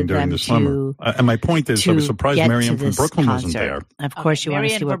this thing during the summer? And my point is, I was surprised Marianne from Brooklyn wasn't there. Of course, you want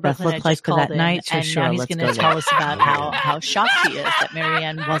to see what Beth looked like for that night. So sure, he's going to tell us about how shocked he is that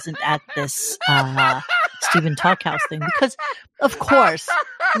Marianne wasn't at this Stephen Talkhouse thing because, of course,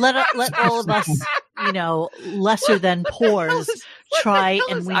 let all of us, you know, lesser than poors try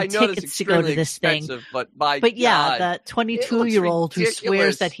and win tickets to go to this thing. But yeah, the 22-year-old who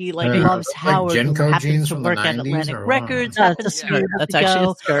swears that he loves Howard, who happens to work at Atlantic Records, that's a skirt. That's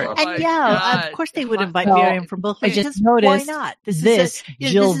actually a skirt. And of course they would invite Miriam from Brooklyn. I just noticed why not? this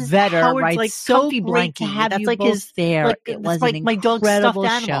Jill Vedder writes so great to have that's you like both his there. It was like my dog's stuffed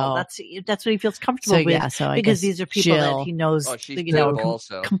animal. That's what he feels comfortable with. So because these are people that he knows, you know,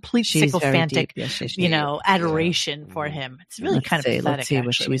 complete sycophantic, you know, adoration for him. It's really kind of pathetic. Let's see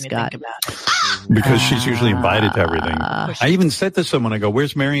what she's got. Because she's usually invited to everything. I even said to someone, I go,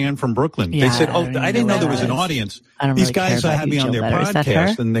 "Where's Marianne from Brooklyn?" They said, "Oh, I didn't know there was an audience." These guys had me on their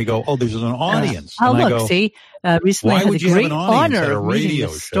podcast, and they go, "Oh, there's an audience." Oh, look, see. Recently, I had the great honor of meeting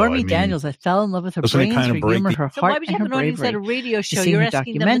Stormy Daniels. I fell in love with her brains, her humor, her heart, why would you have an audience at a radio show? You're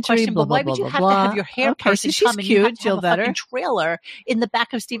asking them the question, but why would you have to have your hair person come and you have to have a fucking trailer in the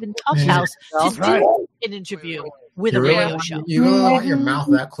back of Stephen Talkhouse to do an interview with a radio show? You really want your mouth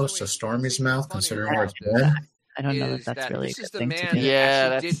that close to Stormy's mouth, considering where it's been? I don't know that's really a good thing to do. Yeah,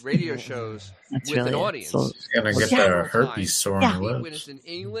 that did radio shows with an audience. He's gonna get the herpes sore on the lips. When it's in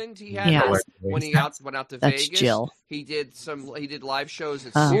England, he had when he went out to Vegas. Jill. He did live shows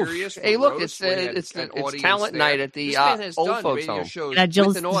at Sirius. Hey, look, it's talent night at the old folks home. Yeah,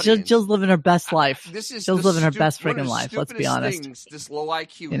 Jill's living her best life. Jill's living her best friggin' life. Let's be honest. This low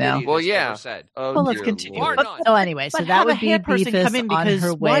IQ. Well, yeah. Well, let's continue. So anyway, so that would be Beefus on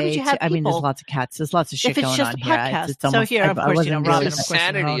her way to. I mean, there's lots of cats. There's lots of shit going on here. So here, of course, Robin, of course,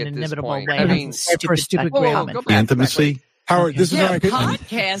 in her own inimitable way. I mean, stupid comment. Intimacy. Howard, this is a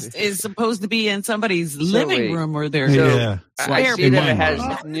podcast is supposed to be in somebody's living room or their I see that it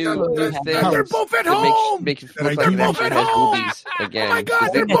has new things. They're both at home. Make it look like that she has boobies again. Oh my God,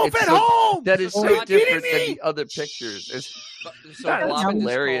 they're both at home. That is so different than the other pictures. It's so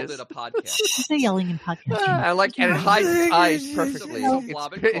hilarious. Who's yelling in podcast? I like, and it hides his eyes perfectly.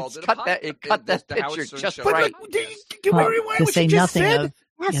 It cut that picture just right. To say nothing of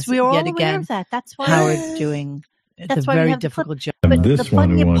yes, we were all aware of that. That's why Howard doing. That's why very difficult job. But the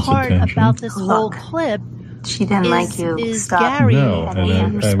funny part about this whole clip she didn't like you. Is Gary,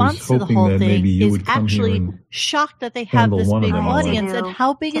 in response to the whole thing, is actually shocked that they have this big audience. And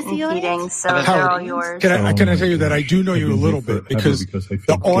how big is the audience? So they're all yours. Can I tell you that I do know you a little bit because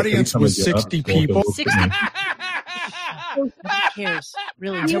the audience was 60 people. 60. Nobody cares.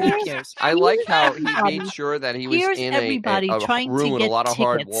 Really, nobody cares. I like how he made sure that he was in a room with a lot of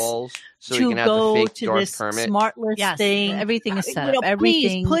hard walls, so he can have the fake dark permit. Smart list thing. Everything is set up.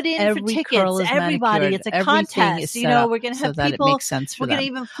 Please put in for tickets. Everybody, it's a contest. We're going to have so people. That it makes sense for we're going to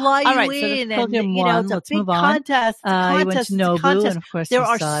even fly you in, and it's a big contest. You went to Nobu, and of course there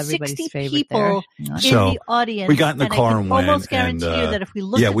are 60 people in the audience. We got in the car and went. Almost guarantee you that if we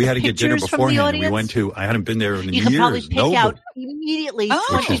look at we had to get dinner beforehand. We went to. I hadn't been there in years. You can probably pick out immediately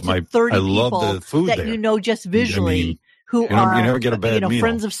 20 to 30 people that you know just visually. Who are you never get a bad meal.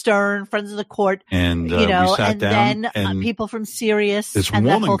 Friends of Stern, friends of the court, and we sat down, then and people from Sirius. This and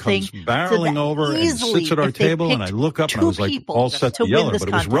woman that whole comes thing. barreling over and sits at our table, and I look up and I was like all set to yell, but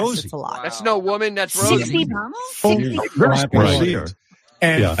it was Rosie. That's no woman, that's Rosie. 60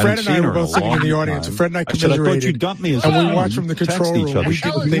 And Fred and I were both sitting in the audience. And Fred and I commiserated. I thought you dumped me as and we watched from the control room. We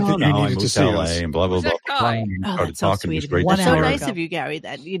didn't think that you needed to see us. And blah, blah, blah. Oh, that's so sweet. That's so nice of you, Gary,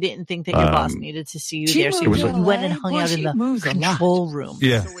 that you didn't think that your boss needed to see you there. So you went and hung out in the control room.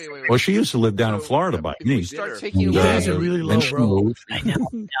 Yeah. Well, she used to live down in Florida by me. You guys are really low, bro. I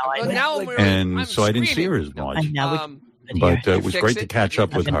know. And so I didn't see her as much. But it was great to catch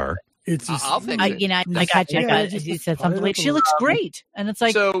up with her. It's just, I got you. He said something like, she looks great. And it's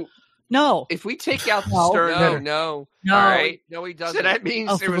like, no. If we take out the Stern, no. All right. No, he doesn't. So that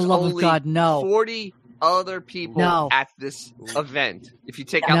means there was only 40 other people at this event. If you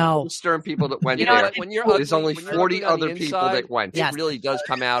take out the Stern people that went there, there's only 40 other people that went. It really does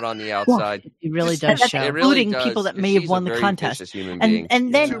come out on the outside. It really does show. Including people that may have won the contest.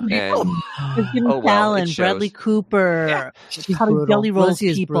 And then Jim Fallon, Bradley Cooper, Jelly Rolls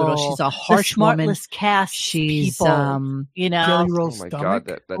people. She's a harsh woman. Cast. She's people, Jelly Roll's oh my stomach. God,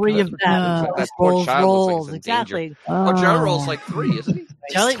 that poor child rolls, looks like exactly. Jelly Roll's like 3, isn't he?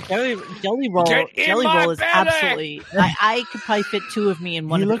 Jelly Roll is absolutely. I could probably fit 2 of me in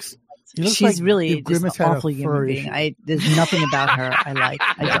one. She's like really just an awful human being. There's nothing about her I like.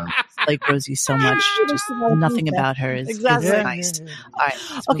 I don't like Rosie so much. Just nothing about her is nice. All right.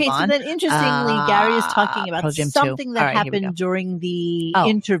 Okay. So then, interestingly, Gary is talking about something that happened during the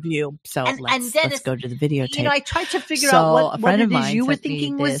interview. So let's go to the videotape. I tried to figure out what it is you were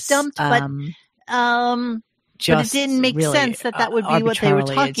thinking was dumped, but it didn't make sense that would be what they were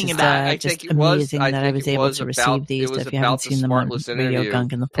talking about. I think it was amazing that I was able to receive these. If you haven't seen them on Radio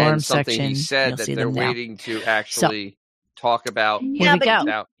Gunk in the forum section, he said that they're waiting to actually talk about. Here we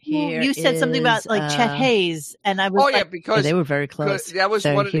go. You said something about Chet Hayes, and I was because they were very close. That was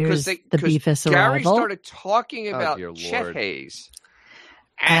one because the Beefus Gary arrival. started talking about Chet Hayes,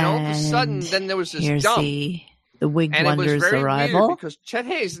 and all of a sudden, then there was this dump. The Wig Wonders arrival. Because Chet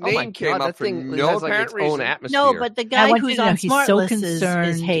Hayes' name came up for no apparent reason. Own atmosphere. No, but the guy who's on Smart List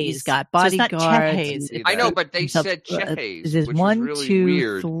is Hayes. He's got bodyguards. So it's not Chet Hayes. I know, but they said Chet Hayes. There's which 1, really 2,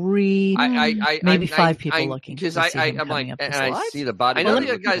 weird. 3, maybe 5 people looking. Because I'm like, and I see the body. I know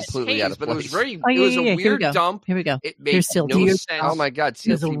the guy's Hayes, but it was very. It was a weird dump. Here we go. It made no sense. Oh my God! It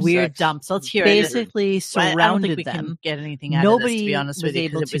was a weird dump. So let's hear it. Basically surrounded them. Get anything out Nobody of this, to be honest with you,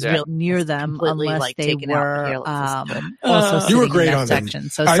 was able to get near them unless they were also you were sitting great in that on section. them.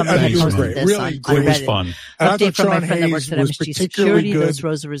 So somebody posted this really on great. It was Reddit. fun. Update from my friend that works at MSG Security. Those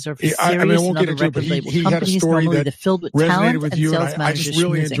rows are reserved for serious and other record label companies. Normally they're filled with talent and sales managers. I just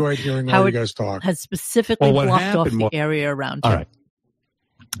really enjoyed hearing all you guys talk. Has specifically blocked off the area around him.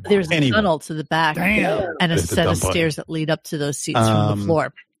 There's a tunnel to the back and a set of stairs that lead up to those seats from the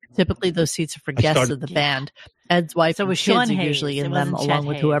floor. Typically, those seats are for guests of the band. Ed's wife and kids are usually in them, along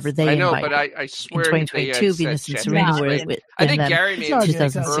with whoever they invite. I know, but I swear in 2022, Venus and Serena were with I think Gary made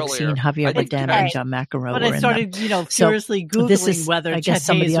 2016, Javier Bardem and John McEnroe but were in them. I started, seriously Googling this is, whether I guess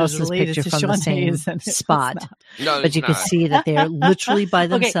somebody else's picture from the same spot. But you can see that they're literally by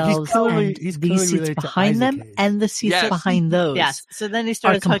themselves, and these seats behind them and the seats behind those. Yes. So then they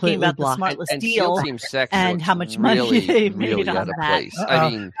started talking about the Smartless deal and how much money they made on that. I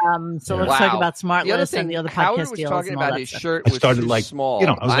mean, so let's talk about Smartless and the other podcast was deals. Talking about his shirt was started like small.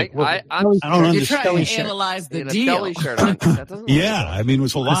 I was like, I don't understand. You're trying to analyze the deal. Yeah, I mean, it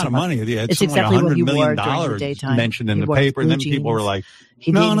was a lot of money. They had something like $100 million mentioned in the paper, and then people were like,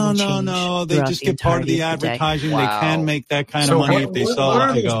 no. They just get part of the advertising. They can make that kind of money if they sell it.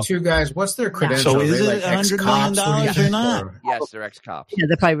 What are those two guys? What's their credentials? So is it $100 million or not? Yes, they're ex-cops. Yeah,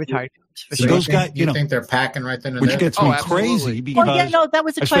 they're probably retired. So those guys, you think they're packing right then and which there? gets me crazy because that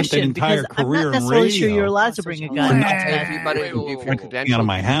was a question. Because I'm not necessarily sure you're allowed to bring a gun. If you're credentialed, out of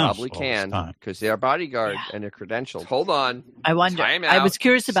my house, you probably can because they are bodyguard and they're credentialed. Hold on. I wonder. I was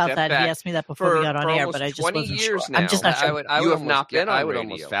curious about that. He asked me that before we got on air, but I just wasn't sure. I'm just not sure. You have not been. I would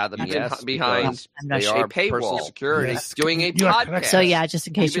almost fathom behind a paywall security doing a podcast. So just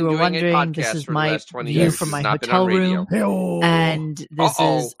in case you were wondering, this is my view from my hotel room, and this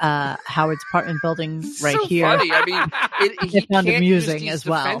is Howard's apartment building right here. Funny. I mean, he found can't amusing use as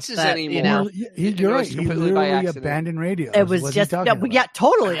well. Fences but, anymore. You're right. He literally abandoned radio. It was just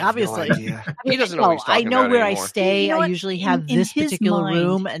totally. Obviously, he doesn't know. I know where I stay. I usually have this particular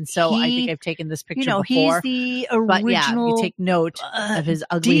room, and so I think I've taken this picture before. He's the original. You take note of his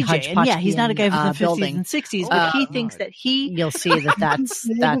ugly hodgepodge. Yeah, he's not a guy from the 50s and 60s, but he thinks that you'll see that's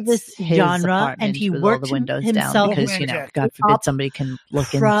this his genre, and he works all the windows himself down because God forbid somebody can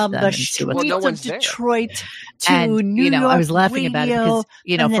look into them and see what's streets of Detroit to and, New York I was laughing about it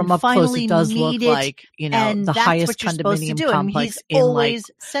because, from up close it does look like, the highest condominium complex in like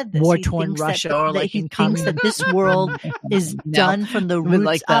war-torn Russia or like in thinks that this world is done from the roots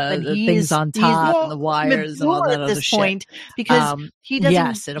like up, and the things on top and the wires and all that at other this shit. point because he doesn't.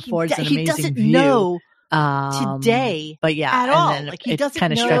 Yes, it affords an amazing he doesn't view. Know today, but at all. And then like he it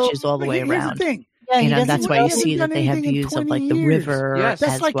kind of stretches all the way around. That's why you see that they have views of like the river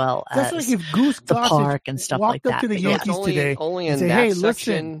as well as like if Goose the park and stuff like that. To the Yankees today only in say, that hey,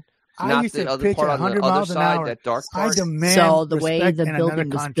 section. Listen, I used to pitch 100 miles an hour. That dark part. So the way the building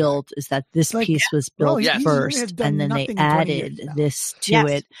was built is that this piece was built first, and then they added this to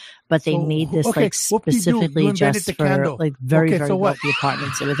it. But they made this specifically just for like very wealthy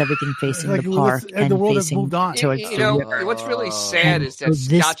apartments with everything facing the park and facing towards the river. What's really sad is that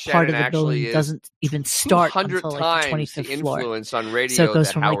this Scott part of Shannon the building doesn't even start until like the 25th floor. On radio so it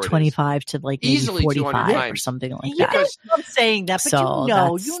goes from like 25 to like maybe 45 or something like that. You I'm saying that,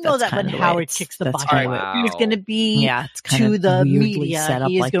 but you know that when Howard kicks the bucket, he's going to be to the media. Set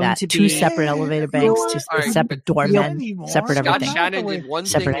up like that. Two separate elevator banks, two separate doormen, separate everything. Scott Shannon did one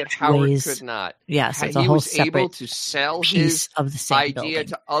thing that Howard could not. Yes, it's a whole separate able to sell his idea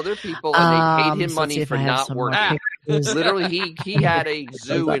to other people, and they paid him money for not working. Literally, he had a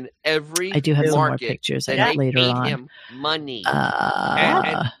zoo in every I do have market, some more pictures and I they later paid on. him money.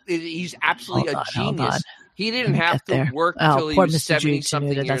 And he's absolutely a genius. He didn't have to work until he was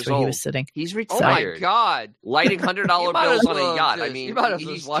 70-something years that's where old. He was sitting. He's retired. Oh my God! Lighting $100 bills on a yacht. I mean,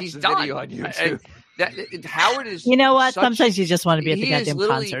 he's done. Video on YouTube. Howard is. You know what? Sometimes you just want to be at the goddamn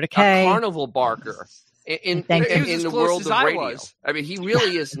concert. Okay, a carnival barker. In the world of radio. I mean, he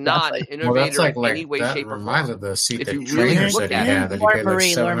really is not an innovator in any way, shape, or form. Reminds of the seat that trainers that he had that he paid like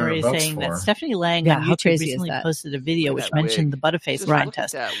 $700 saying for. that Stephanie Lang on YouTube recently posted a video which mentioned the Butterface wine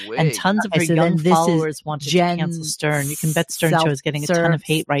test, and tons of her young followers wanted to cancel Stern. You can bet Stern Show is getting a ton of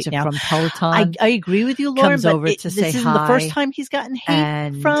hate right now from Peloton. I agree with you, Lauren, but this isn't the first time he's gotten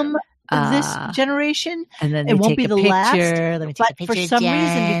hate from this generation, and then it won't be the last. But for some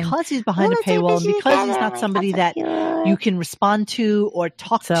reason, because he's behind a paywall, and because he's not somebody that you can respond to or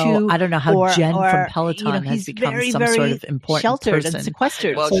talk to, I don't know how Jen from Peloton has become very, some sort of important sheltered person. And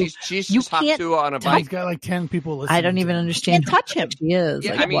sequestered. Well, so she's just hopped on a bike. He's got like 10 people listening. I don't even understand. Can't touch him. She is.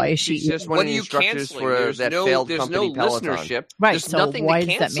 Yeah, like, why is she? She's just one of the instructors for that failed company Peloton. Right. There's so nothing why to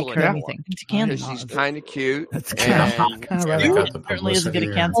does that make her anything? Because she's kind of cute. That's kind of apparently isn't going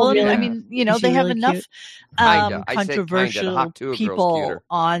to cancel it. I mean, they have enough controversial people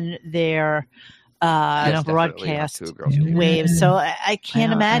on their broadcast waves. So I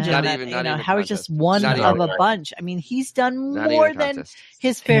can't imagine that, Howard's just one of a bunch. I mean, he's done more than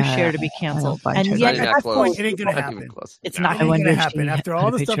his fair share to be canceled. And yet at that point, it ain't going to happen. It's not going to happen. After all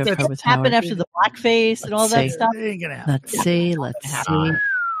the stuff that's happened after the blackface and all that stuff. It ain't going to happen. Let's see.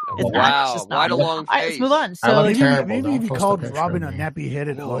 Wow, why a long face? All right, let's move on. So maybe if he called Robin a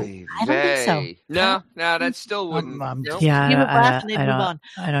nappy-headed hoe. I don't think so. No, that still wouldn't. I don't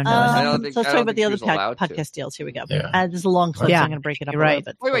know. Let's talk about the other podcast deals. Here we go. There's a long clip, so I'm going to break it up a little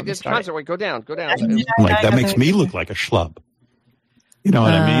bit. Wait, this concert. Wait, go down. Like, that makes me look like a schlub. You know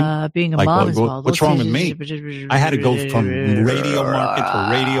what I mean? Being a mom as well. What's wrong with me? I had to go from radio market to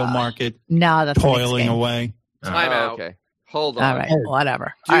radio market. No, that's toiling away. Time out. Okay. Hold on. All right,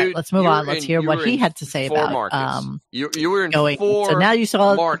 whatever. Dude, all right, let's move on. Let's hear what he had to say about you were in going. four so now you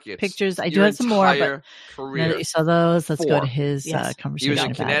saw markets. Pictures. I do have some more, but now that you saw those, let's go to his conversation. He was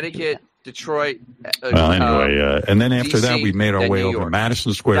in Connecticut, Detroit. Anyway, and then after DC, that, we made our way over to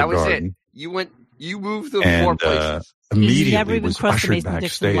Madison Square Garden. You moved the 4 places. Immediately you never even was crossed the ushered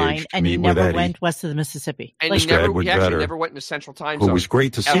Mason-Dixon line, and you never went west of the Mississippi. And you never went into Central Time Zone. It was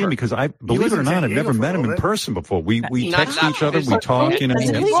great to see him because believe it or not, I've never met him in person before. We text each other, we talk, in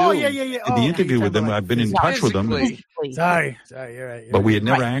the interview with him, I've been in touch with him. Sorry, you're right. But we had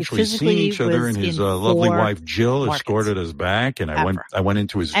never actually seen each other, and his lovely wife Jill escorted us back, and I went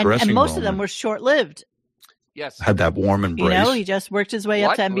into his dressing room. And most of them were short-lived. Yes, had that warm embrace. He just worked his way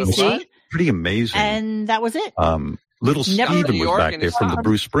up to NBC. Pretty amazing. And that was it. Little Steven was back there from the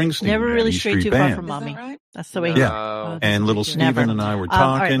Bruce Springsteen. Never really strayed too band. far from mommy. That's the way. And little Steven and I were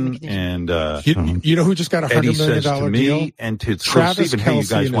talking, and you know who just got $100 million deal? And to Steven, hey, you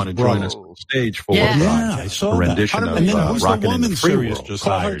guys want to join us on stage for I saw a rendition of "Rockin' in the Free World"?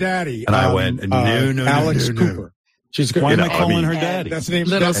 Call her daddy. And I went, no, Alex Cooper. She's why am I calling her daddy? That's the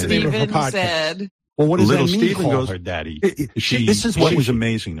name of her podcast. Well, what does Little that mean? Steven Goes, her daddy. This is what was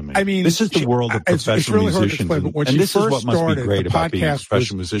amazing to me. I mean, this is the world of professional really musicians, explain, and this is what must be great about being a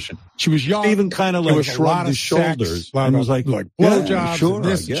professional musician. She was young. Steven kind of like shrugged his shoulders and was like blowjobs, sure,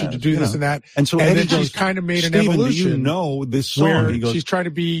 this, she do this and that. And so then she's kind of made an evolution. Do you know this song? Where she's trying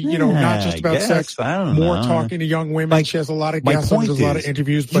to be, not just about sex, more talking to young women. She has a lot of guests, does a lot of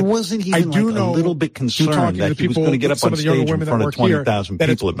interviews. But he wasn't even like a little bit concerned that he was going to get up on stage in front of 20,000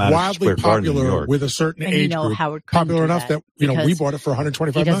 people at Madison Square Garden, New York, with a certain age group. Howard popular enough that we bought it for $125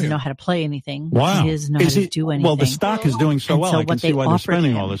 million. He doesn't know how to play anything. Wow. He doesn't know how to do anything. Well, the stock is doing so well. I can see why they're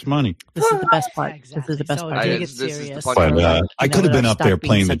spending all this money. This is the best part. This is the best part. Take it serious. But I could have been up there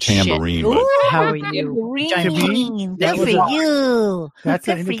playing the tambourine. But how are you? Good for you. That's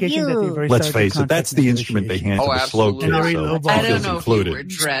an indication that they're very. Let's face it. That's the instrument they hand to the slow kids. I don't know if you were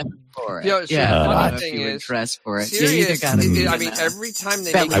dressed for it. The thing is, dressed for it. Serious. I mean, every time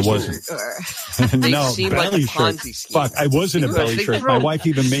they make I wasn't. No, belly shirt. Fuck, I was in a belly shirt. My wife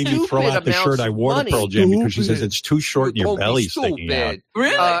even made me throw out the shirt I wore to Pearl Jam because she says it's too short and your belly's sticking out.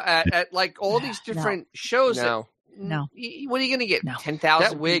 Really? At like all these different shows. No. What are you going to get? 10,000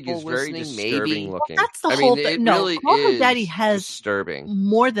 That wig is very disturbing looking. Well, that's the whole thing. No, really Call Her Daddy has disturbing.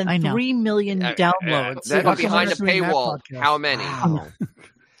 More than 3 million downloads. That behind a paywall. How many?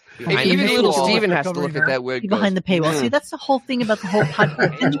 Even little Steven has to look at that wig. Behind the paywall. See, that's the whole thing about the whole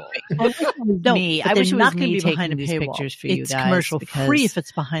podcast. No, I wish it was not going to be behind these pictures for you guys. It's commercial free if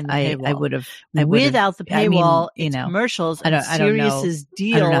it's behind the paywall. I would have without the paywall. Commercials. I don't know. Sirius's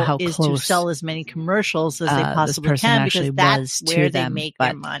deal is to sell as many commercials as they possibly can because that's where they make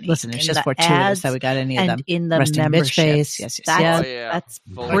their money. Listen, it's just fortuitous that we got any of them. In the membership. Yes. That's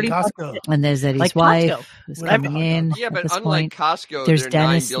pretty Costco. And there's Eddie's wife who's coming in. Yeah, but unlike Costco, there's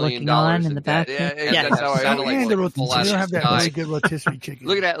Dennis looking on in the back. That's how I sound like. They don't have that very good rotisserie chicken.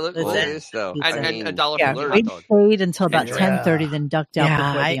 Look at that. Look at this though. And $1 for we stayed until about 10:30, then ducked out.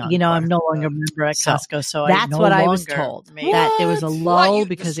 I'm no longer a member at Costco, so that's what I was told. That there was a lull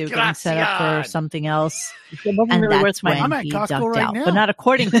because they were getting set up for something else, and that's when he ducked out. But not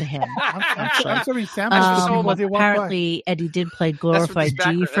according to him. Apparently, Eddie did play Glorified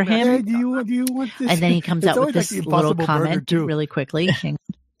G for him. Do you want this? And then he comes out with this little comment really quickly.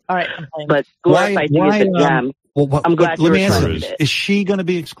 All right, but Glorified G is a jam. I'm glad let me answer this. Is she going to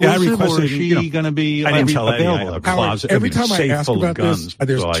be exclusive or is she going to be available? Every time I ask about this,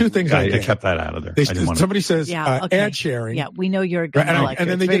 there's two things I kept that out of there. Somebody says ad sharing. Yeah, we know you're a gun collector. And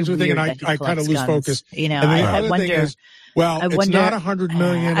then they get into a thing and I kind of lose focus. I wonder. Well, it's not $100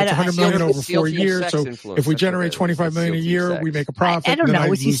 million. It's $100 million over 4 years. So if we generate $25 million a year, we make a profit. I don't know.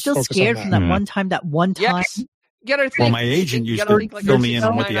 Was he still scared from that one time? Well, my agent used to fill me in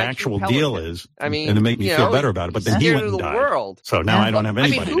on what the actual deal is, and to make me feel better about it. But then he went and died. So now I don't have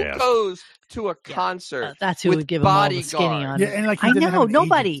anybody to ask. Who goes to a concert? That's who would give him all the skinny on. Yeah, and like I know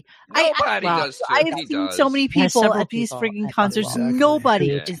nobody. Nobody does. I've seen so many people at these freaking concerts.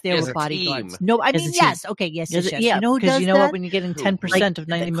 Nobody is there with bodyguards. No, I mean, yes, okay, yes. Yeah, you know who does that? You know what? When you're getting 10% of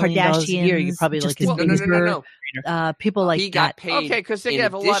 $90 million a year, you're probably like no. People like he got paid. Okay, because they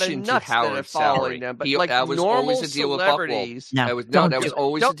have a lot of nuts that are following them. But like that was always a deal with Buchwald. That was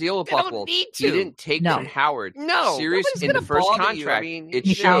always a deal with Buchwald. He didn't take from Howard. No, seriously, in the first contract, it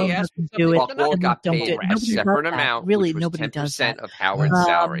showed Buchwald got paid a separate amount. Really, nobody does that. Of Howard's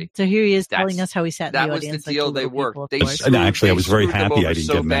salary. So here he is telling us how he sat in the audience. That was the deal they worked. Actually, I was very happy I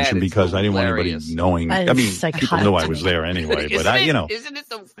didn't get mentioned because I didn't want anybody knowing. I mean, people knew I was there anyway. But isn't it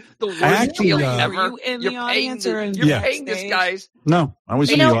the worst deal ever? You're paying this guy's. No, I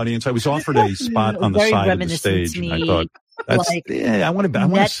was in the audience. I was offered a spot on the side of the stage, and I thought, I want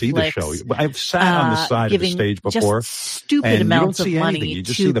to see the show. I've sat on the side of the stage before, stupid amounts of money you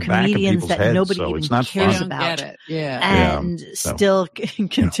just see the back of people's heads, nobody so even it's not cares fun. about. And still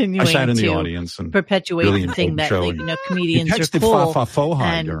continuing I sat in the to audience and perpetuate really the thing that comedians are cool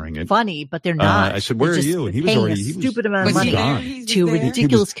and funny, but they're not. I said, "Where are you?" And he was already stupid amount of money to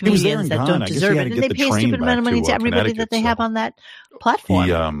ridiculous comedians that don't deserve it, and they pay a stupid amount of money to everybody that they have on that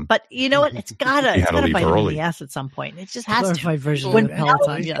platform. But you know what? It's gotta bite them in the ass at some point. It just has to. Version of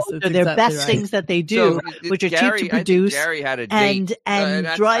Peloton, yes, their best things that they do, which are cheap to produce and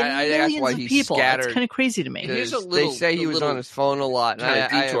drive millions of people. It's kind of crazy to me. They say he was on his phone a lot.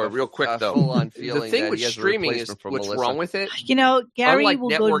 Detour real quick though. The thing with streaming is what's wrong with it. You know, Gary will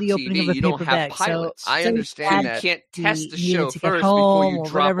go to the opening of a paper bag. So I understand that. You can't test the show first before you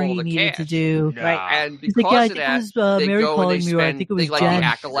drop all the cash. To do right, and because of that, they go and they spend. They like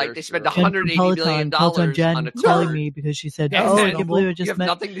acolyte. They spend $180 million on a calling me because she said, "Oh, I can't believe I just met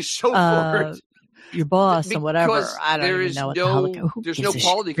nothing to show for it." Your boss and whatever. I don't even know what the hell. There's no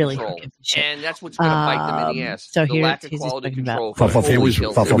quality control, and that's what's going to bite them in the ass. So the lack of quality control. But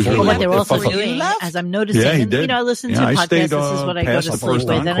what they're also doing, as I'm noticing, I listen to podcasts. This is what I go to sleep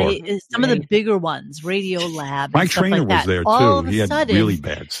with, and some of the bigger ones, Radio Lab. My trainer was there too. He had really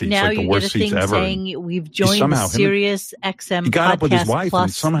bad seats, now like the worst seats ever. Saying we've joined the Sirius XM. He got up with his wife, and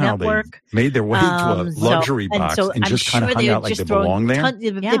Plus somehow they made their way to a luxury box and just kind of hung out like they belong there.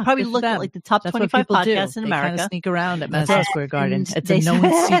 They probably look at like the top 25 podcasts in America. Kind of sneak around at Madison Square Garden. It's a known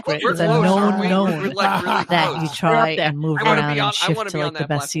secret. It's a known that you try and move around and shift to like the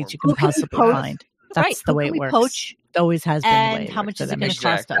best seats you can possibly find. That's the way it works. It always has been the way. And how much is it going to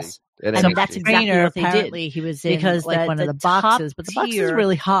cost us? And that's exactly what they did. He was in because like one of the boxes, but the box is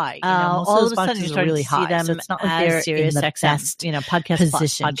really high. All of a sudden, you start really high. Them so it's not like they're Sirius in the best, podcast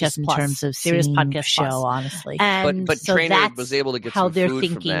position, podcast in terms of Sirius podcast show, honestly. And but so Trainer was able to get how some they're food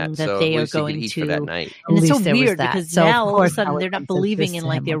thinking from that so they are going to. And it's so weird because now all of a sudden they're not believing in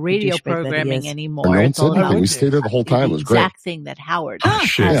like their radio programming anymore. No one said anything. We stayed there the whole time. It was great. Exact thing that Howard.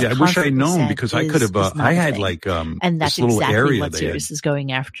 Shit! I wish I'd known because I could have. I had like this little area what Sirius is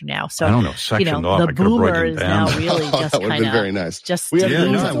going after now. So I don't know. The boomer is now really just that would have been very nice. Just we had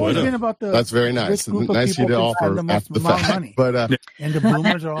that's very nice. Nice of you to offer after the fact. But and the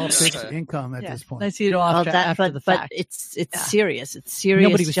boomers are all fixed income at this point. Nice of you to offer after the fact. But it's serious. It's serious.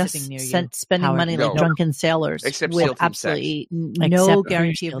 Nobody was just sitting near you. Spending money like drunken sailors with absolutely no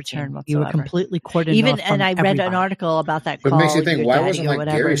guarantee of return whatsoever. You were completely cordoned even off and I read an article about that. But it makes you think, why wasn't like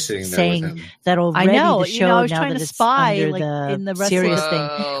Gary sitting there saying with him? that already the show I was now trying that to it's spy under the serious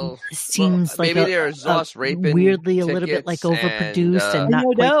thing seems like weirdly a little bit like overproduced and not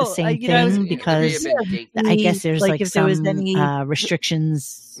quite the same thing because I guess there's like some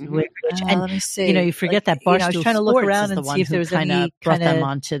restrictions. And you forget that Barstool. I was trying to look around and see if there was any brought them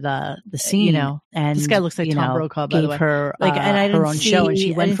onto the scene. And this guy looks like Tom Brokaw, by the way. Her her own show, and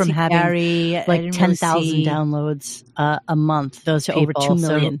she went from having like 10,000 downloads a month to over 2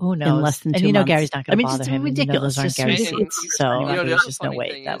 million in less than 2 months. And Gary's not going to bother him. Ridiculous. Those aren't Gary's seats, so there's just no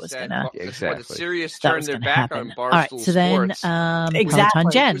way that was going to. Exactly. Sirius turned their back on Barstool. All right, so then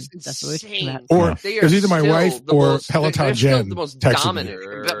Peloton Jen. That's what we're talking about. Or it was either my wife or Peloton Jen texted me.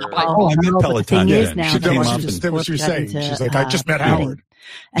 Oh, I met Peloton Jen. She came up and that was what she was saying. She's like, I just met Howard.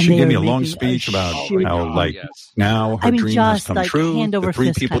 She gave me a long speech about how, like, now her dream has come true. Hand over the three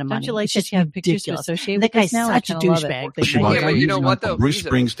fist people. kind of money. Don't you like that you have pictures associated with this this now? such a douchebag. She wanted but you know what though? Bruce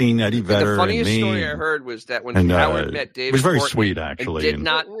Springsteen, Eddie Vedder, the funniest and me. story I heard was that when Howard met David, it was very Portman sweet actually. And did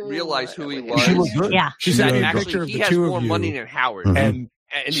not realize who he was. She was good. Yeah, she sent me a picture of the two of you. He has more money than Howard. And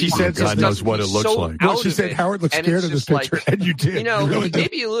And she said, God knows what it looks like. Well, she said, Howard looks scared of this picture, and you did.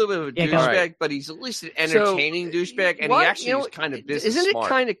 Maybe a little bit of a douchebag, but he's at least an entertaining douchebag, and he actually is kind of business smart. Isn't it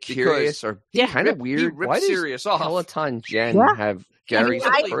kind of curious or kind of weird? Why does Peloton Jen have Gary's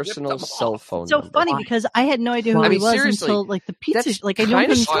personal cell phone so number? Funny because I had no idea who he was until like the pizza. Like I knew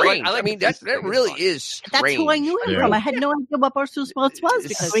him strange. I mean, that really is strange. That's who I knew him from. I had no idea what Barstool Sports was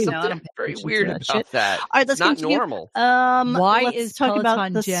because something very weird about that. All right, let's not continue. Normal. Why let's talk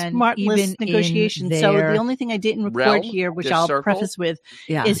about the smart list negotiations? So the only thing I didn't record here, which I'll preface with,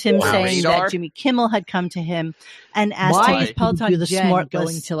 is him saying that Jimmy Kimmel had come to him and asked him if Peloton do the smart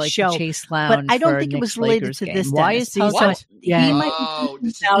going to like show. the Chase Lounge. But I don't think it was related to this. Why is Peloton? He might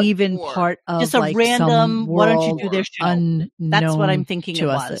be even part of just a like random. Why don't you do their show? That's what I'm thinking it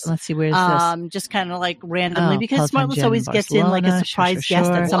was. Let's see, where's this? Just kind of like randomly because Smartless always gets in like a surprise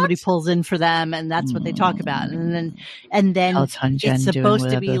guest that somebody pulls in for them, and that's what they talk about. And then it's supposed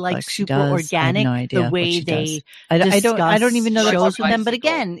to be like super organic the way they. I don't even know shows with them. But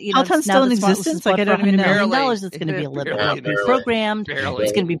again, Peloton's still in existence. Like I don't even know. $1 million. It's going to be a little bit programmed.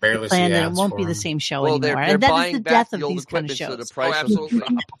 It's going to be planned, and it won't be the same show anymore. And that is the death of these kind of shows. It's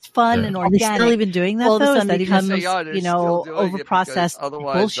fun and organic. Are they still even doing that? All of a though? sudden becomes overprocessed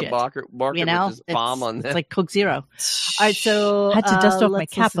bullshit. Just bomb on it's like Coke Zero. All right, so I had to dust off my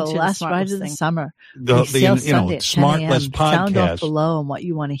cap for the last ride of the summer. The Smartless podcast. Sound off below and what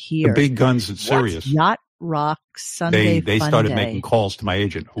you want to hear. The big guns at Sirius. Yacht Rock Sunday. They started making calls to my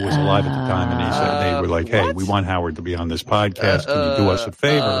agent, who was alive at the time, and he said they were like, "Hey, we want Howard to be on this podcast. Can you do us a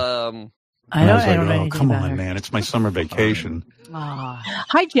favor?" I was like, oh, come on, man. It's my summer vacation.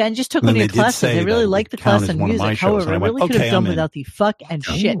 Hi, Jen. Just took one of your classes. I really like the class on music. However, I really could have done without the fuck and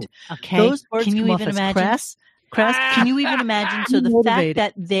shit. Okay. Those words can you even imagine? Can you even imagine? So the fact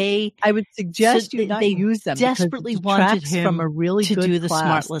that I would suggest you not use them. Desperately wanted him from a really to good do the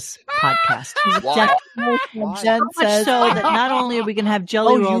class. Smartless podcast. Jen says so that not only are we going to have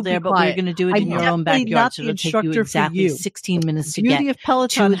Jelly Roll there, but we're going to do it in your own backyard. So it'll take you exactly 16 minutes to get. The beauty of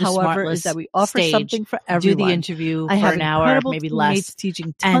Peloton, however, is that we offer something for everyone. Do the interview for an hour, maybe less,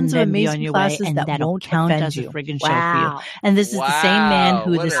 teaching tons of amazing classes that won't count as a friggin' show for you. And this is the same man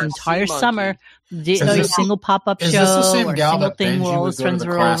who this entire summer did a single pop-up show or a single thing where all his friends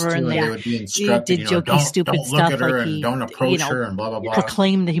were over and they did jokey, stupid stuff like he, don't approach her and blah blah blah.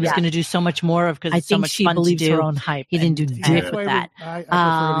 Proclaimed that he was going to do so much more of because it's so much fun to do. Her own hype. He didn't do dick with that.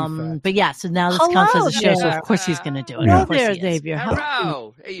 But yeah, so now this counts as a show, so of course he's going to do it. Hello there, Xavier.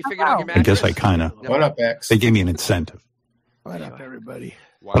 Hello. Hey, you figured out your match? I guess I kind of. What up, X? They gave me an incentive. What up, everybody?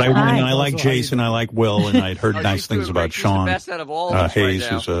 But I like Jason, I like Will, and I'd heard nice things about Sean Hayes,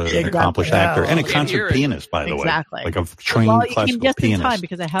 who's an accomplished actor and a concert pianist, by the way. Like a trained classical pianist.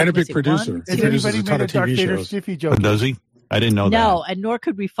 And a big producer. He produces a ton of TV shows. Does he? I didn't know that. No, and nor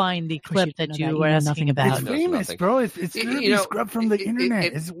could we find the clip that you were asking about. It's famous, bro. It's scrubbed from the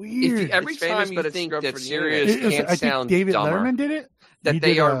internet. It's weird. Every time you think that Sirius can't sound David dumber, Letterman did it. that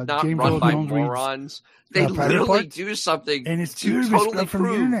they are not run by morons. They literally do something and it's to totally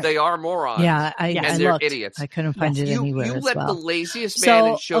prove they are morons. Yeah, and they're idiots. I couldn't find it anywhere. You as let well. the laziest man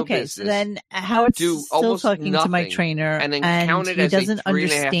in show business so then Howard's do still talking to my trainer, and then count it he as doesn't a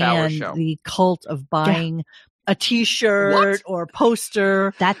 3.5-hour show. understand the cult of buying a T-shirt or a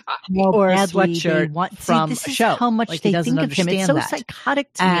poster or a sweatshirt from a show. How much they think of him. It's so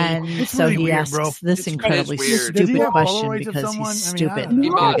psychotic to me. And so really he weird, asks bro. this incredibly stupid question because he's stupid.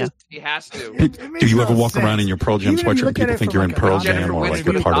 He has to. Do you ever walk around in your Pearl Jam sweatshirt and people think you're in Pearl Jam or like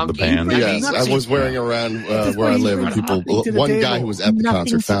you're part of the band? Yes, I was wearing around where I live, and people. One guy who was at the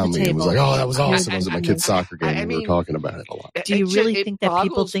concert found me and was like, "Oh, that was awesome." I was at my kid's soccer game, and we were talking about it a lot. Do you really think that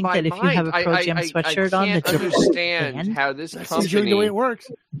people think that if you have a Pearl Jam sweatshirt on that you're understand how this company the way it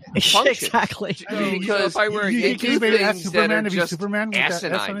works. Exactly. Because if I wear Yankees things that are just asinine.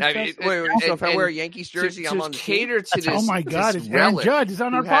 So if I wear a Yankees jersey, I'm on cater to this. Oh my God! It's Aaron Judge. It's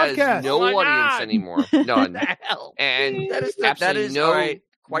on our podcast. No audience anymore. None. And that is no,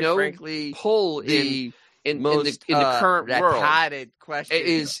 quite frankly, pull in the current world. Padded question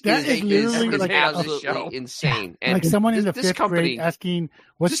is literally like absolutely insane. And like someone in the fifth grade asking,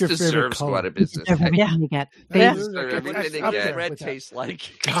 "What's your favorite color?" Go out of business. Everything they get. Everything they get. Red tastes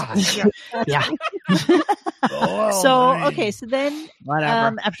like. Yeah. So then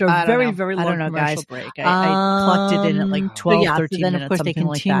after a very, very long commercial break, I clocked it in at like 12, 13 minutes. Then of course they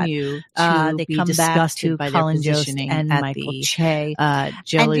continue they come back to Colin Jost and Michael Che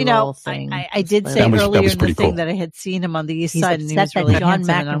Jelly Roll thing. I did say earlier in the thing that I had seen him on the East Side, and he was really handsome,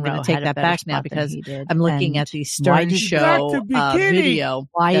 and I'm going to take that back now because I'm looking at the Stern Show video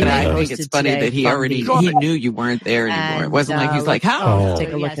why I think it's funny that he knew you weren't there anymore. It wasn't like he's like, how?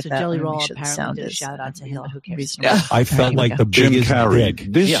 Take a look at that. Jelly Roll apparently did a shout out to him. Who cares? I felt like the biggest dick.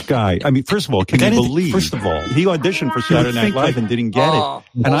 This guy. I mean, first of all, can you believe? First of all, he auditioned for Saturday Night Live and didn't get it.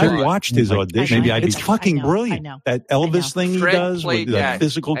 And I watched his audition. It's fucking brilliant. That Elvis thing he does with the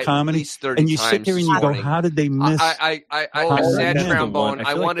physical comedy, and you sit there and you go, "How did they miss?" I sad trombone.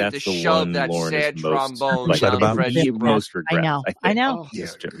 I wanted to shove that sad trombone down Fred's throat. I know.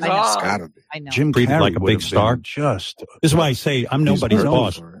 Jim treated like a big star. This is why I say I'm nobody's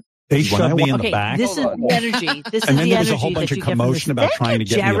boss. They shoved me in the back. This is the energy. And then there was a whole bunch of commotion about trying to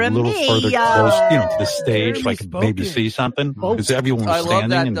get me a little further close, to the stage, so I could maybe see something, because everyone was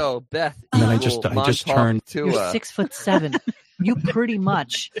standing. I love that, though, Beth. And then I just turned. You're 6'7". You pretty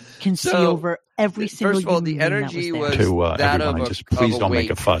much can see over every single. First of all, the energy was that of please don't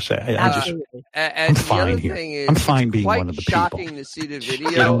make a fuss. I'm fine here. I'm fine being one of the people. Shocking to see the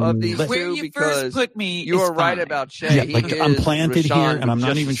video of these two because you were right about Shay. Yeah, I'm planted here, and I'm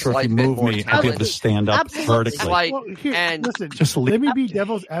not even sure if you move me, I'll be able to stand up vertically. Listen, let me be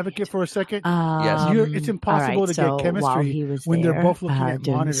devil's advocate for a second. Yes, it's impossible to get chemistry when they're both looking at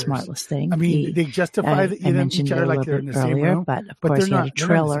monitors. Thing. I mean, they justify each other like they're in the same room, but of course he had a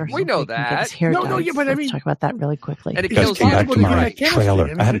trailer. We know that. But I mean, let's talk about that really quickly. And it goes back to my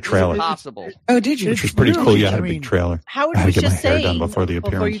trailer. I had a trailer. Oh, did you? Which was pretty cool. Yeah, I had a big trailer. Howard was just saying before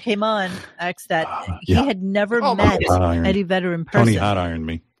you came on, X, that he had never met Eddie Vedder in person. Tony hot ironed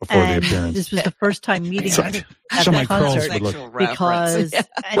me before the appearance. This was the first time meeting him at the concert because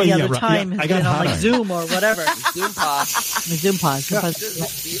any other time has been on like Zoom or whatever. Zoom pause.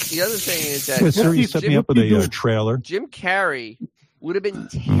 The other thing is that he set me up with a trailer. Jim Carrey would have been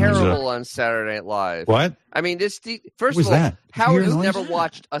terrible on Saturday Night Live. What? I mean, first of all, Howard has never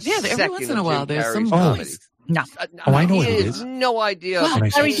watched a second every once in a while there's some comedy. No. I know what it is. No idea.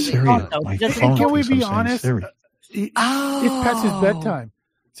 Can we be honest? It's past his bedtime.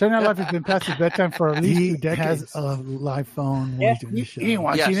 Saturday Night Live has been past his bedtime for at least 2 decades. He has a live phone. He ain't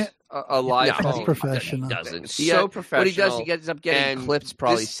watching it. A live phone. That's professional. He doesn't. So professional. What he does, he ends up getting clips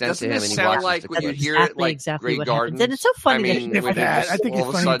probably sent to him, and he watches like when you hear it like exactly Grey Gardens. And it's so funny. I think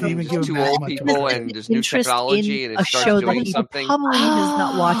it's funny to even give two old people and there's new technology and it starts doing something. Probably has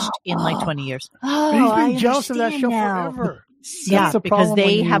not watched in like 20 years. He's been jealous of that show forever. Yeah, because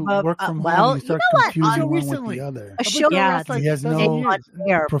they have a well, you know what? Recently, a show he has no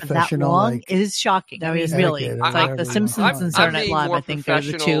professional long is shocking. I mean, really, it's like The Simpsons and Saturday Night Live. I think they're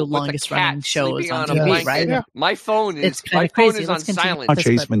the two longest running shows on TV, right? Yeah. My phone is on silent.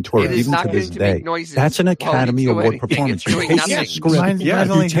 Chase Ventura, even to this day, that's an Academy Award performance. You're taking a script.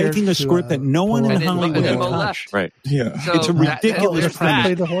 You're taking a script that no one in Hollywood would touch. Right? Yeah, it's a ridiculous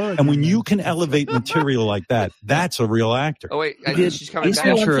premise. And when you can elevate material like that, that's a real actor. Oh wait, I think she's coming back.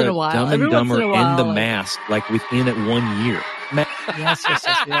 Dumb and Dumber and The Mask, like within it 1 year. Yes.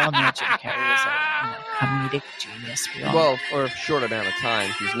 We all know Jim Carrey is a comedic genius. Well, for a short amount of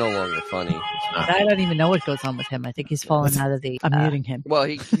time, he's no longer funny. I don't even know what goes on with him. I think he's fallen out of the. I'm muting him. Well,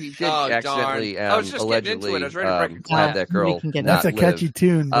 he did accidentally, allegedly, have that girl. That's a catchy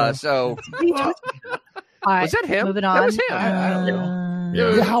tune. So. Was that him? Moving on. That was him.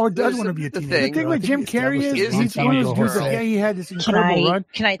 Yeah, Howard does want to be a teenager. The thing with Jim Carrey is he's one of those dudes that, he had this incredible run.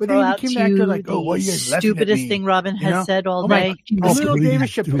 Can I throw out to you the stupidest thing Robin has said all day? A little David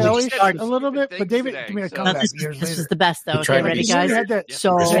Chappelle-ish, a little bit, but David, give me a comeback years later. This is the best, though. Okay, ready, guys?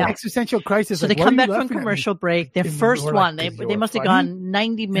 So existential crisis. So they come back from commercial break. Their first one, they must have gone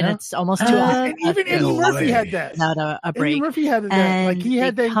 90 minutes, almost 2 hours. Even Eddie Murphy had that. Without a break. Eddie Murphy had that. Like he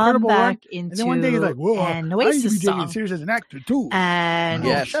had that incredible run. And then one day he's like, whoa. An Oasis song. Serious as an actor too.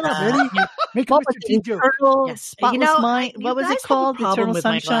 And shut up, Eddie. Make a Mr. T joke. Spotless Mind. What was it called? Eternal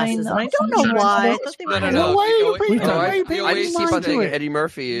Sunshine. I don't know why. No. Why I just keep on thinking Eddie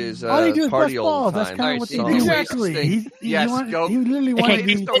Murphy is party all the time. That's kind of what they do. Exactly. He literally wanted to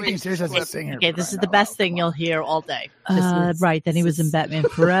be taken serious as a singer. Okay, this is the best thing you'll hear all day. Right. Then he was in Batman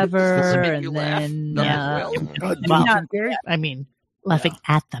Forever, and then I mean. Laughing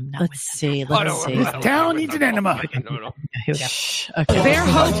at them. No, let's see. This town needs an enema. No. Here we go. Okay. They're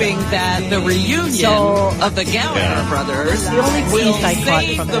hoping that the reunion of the Gallagher brothers the only will piece I caught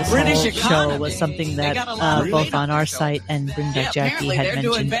save from the this British whole economy. show was something that both on our site and Bring Back Jackie had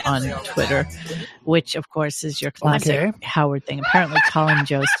mentioned on Twitter, which of course is your classic Howard thing. Apparently, Colin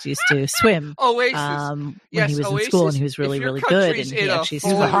Jost used to swim when he was in school, and he was really, really good. And he actually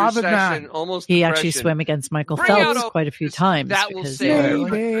swam. He actually swam against Michael Phelps quite a few times because because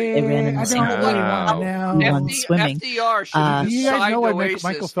they ran in the same he won swimming. FDR should have decided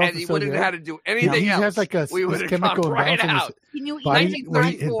Oasis, and he wouldn't have had to do anything else. He has like a chemical imbalance in his body where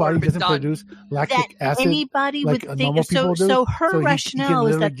his body doesn't produce lactic acid. Anybody like would think so. Her rationale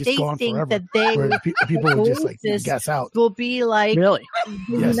is that they think that people would just like gas out. Will be like really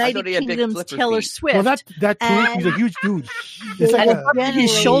United Kingdom's Taylor Swift. Well, that too. He's a huge dude. It's like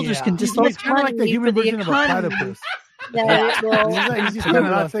his shoulders can just it's kind of like the human version of a platypus. He's just kind of a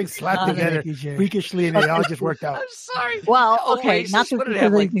lot of things slapped together freakishly, and they all just worked out. I'm sorry. Well, okay, not that it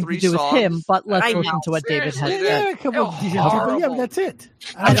has anything to do with him, but let's listen to what David has said. Yeah, a couple of decent people. Yeah, but that's it.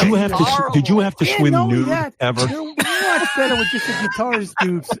 Did you have to swim nude ever? Much better with just a guitarist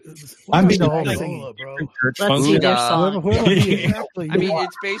dude. I mean, the whole thing, bro. Let's see their song. I mean,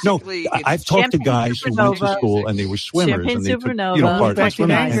 it's basically. I've talked to guys who went to school and they were swimmers, and they took, part of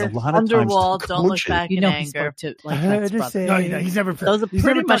swimming. And a lot of Underwall, times, don't look back in anger. He's never. Those are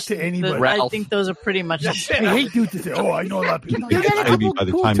pretty much to anybody. I think those are pretty much. I hate dudes to say, "Oh, I know a lot of people." Maybe by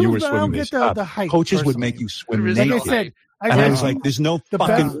the time you were swimming, coaches would make you swim naked. Like I said. And I was like, "There's no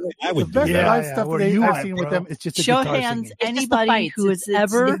fucking way I would do that." The best stuff I've seen with them is just a show guitar hands. singing. Anybody who has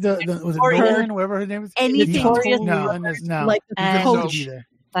ever was it Nolan, whatever her name is, anything like coach.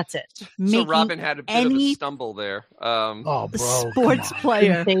 That's it. So Robin had a bit of a stumble there. Sports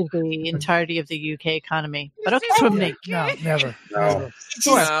player save the entirety of the UK economy. But okay, swim naked. No, never.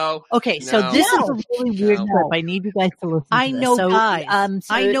 No. Okay, so this is a really weird clip. I need you guys to listen. I know guys.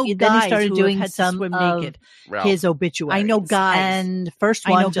 I know guys. Then he started doing some swim naked. His obituary. I know guys. And first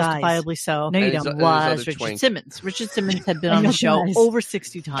one, justifiably so. No, you don't. Was Richard Simmons. Richard Simmons had been on the show over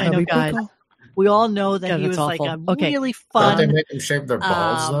 60 times. I know guys. We all know that he was awful. like a really fun. Don't they make them shave their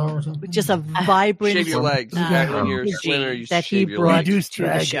balls though? Or something? Just a vibrant. Shave your legs. When you're a swimmer, you that he brought to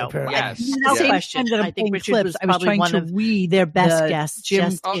the show. Yes. No question. I think Richard was probably one of their best guests.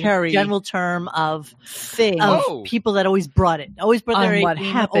 Jim Carrey. General term of people that always brought it. Always brought their what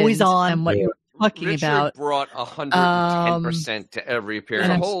happened, always on. And what you're talking Richard about. Brought 110% to every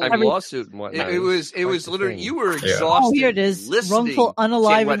appearance. A lawsuit and whatnot. It was literally you were exhausted. Oh, here it is. Wrongful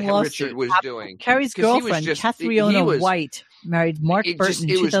unaliving what lawsuit. Richard was doing. Carrie's girlfriend, Catriona White, married Mark Burton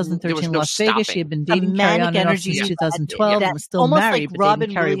in 2013 in Las Vegas. She had been dating Carrie on and off since 2012 and was still married, but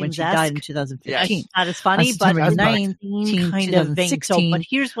Robin Carrie when she died in 2015. Not as funny, but 19 kind of 2016. But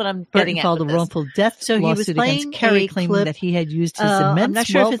here's what I'm getting at. Called a wrongful death lawsuit against Carrie, claiming that he had used his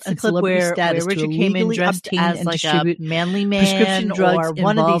immense wealth and celebrity status to illegally obtain and distribute manly prescription drugs or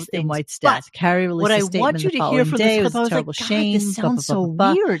one of these things. in White's death. Carrie released a statement the following day. It was a terrible shame. This sounds so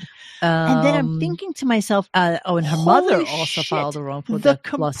weird. And then I'm thinking to myself, and her mother also filed a wrongful death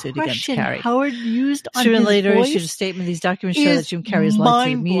lawsuit against Carrie. Howard used on Soon his later voice issued a statement. These documents show that Jim Carrey's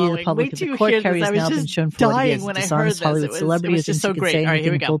lied to the media, the public, and the court. Carrie has now been shown for what he is, a dishonest Hollywood celebrity who thinks he can say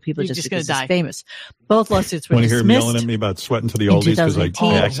anything to fool people just because he's famous. Both lawsuits were dismissed. Want to hear him yelling at me about sweating to the oldies because I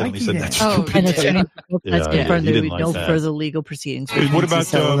accidentally said that stupid and thing. That's confirmed there will be no further legal proceedings. What about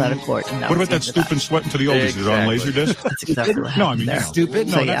that stupid sweating to the oldies? Is it on Laserdisc? That's exactly right. No, I mean stupid.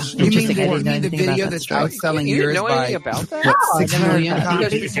 No, that's interesting. I didn't know anything about that. That's outselling yours by about that? What, 6 million Because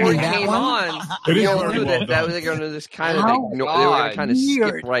copies? before it came on, they were going to just kind of ignore. They were going to kind of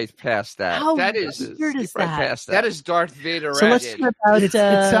skip right past that. How that is weird is that? That is Darth Vader. So let's hear about it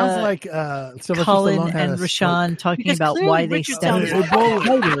sounds like Colin and Rashawn talking about why they stepped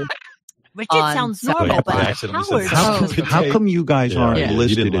Richard sounds normal, but Howard. How come you guys aren't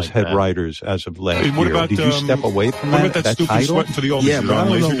listed as head writers as of last year? Did you step away from that? That title? Yeah, but I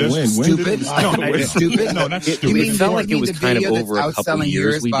don't know when. Stupid? Stupid? No, not stupid. It felt like it was kind of over a couple of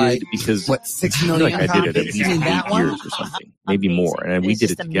years we did because what 6 million I did it at least 8 years or something, maybe more, and we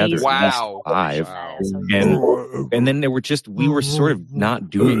did it together. Wow, 5, and then there were just we were sort of not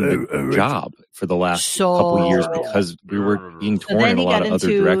doing the job for the last couple of years because we were being torn in a lot of other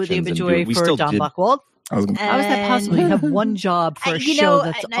directions, and we still did. How is that possible? You have one job for a show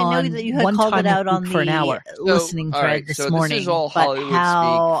that's on one time out on for an hour listening thread this morning. This is all but Hollywood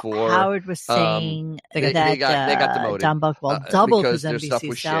how speak for, Howard was saying they got demoted. Don Buchwald doubled his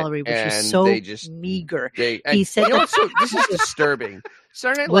NBC salary, which was so meager. He said, "This is disturbing."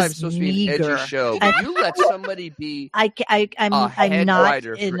 Saturday Night Live is supposed to be an edgy show, but you let somebody be. I'm not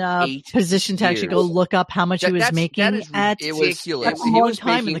in a position to actually go look up how much he was making at ridiculous. He was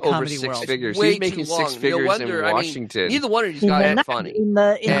making over 6 figures. He was making 6 figures in Washington. Neither one of these guys had funny in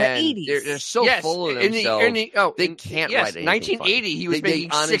the 80s. They're so full of themselves. They can't write anything. 1980, he was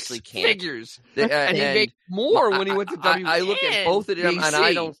making 6 figures, and he made more when he went to WN. I look at both of them, and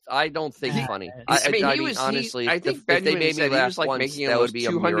I don't think funny. I mean, honestly, I think they made me laugh like making that would be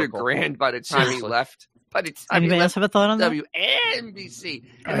 $200,000 by the time he left. But it's anybody else have a thought on that? WNBC.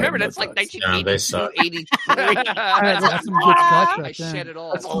 Remember, that's like 1982, 83. I shed it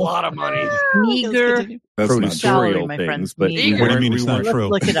all. That's a lot of money. Meager salary, my friends. But what do you mean it's not true?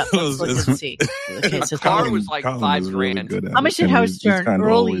 Look it up. Let's look and see. Okay, so car was like $5,000. How much did Howard Stern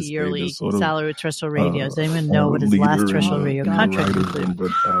early yearly salary with terrestrial radio? Does anyone know what his last terrestrial radio contract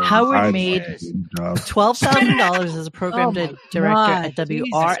included? Howard made $12,000 as a program director at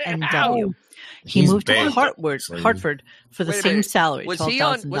WRNW. He moved to Hartford for the same salary,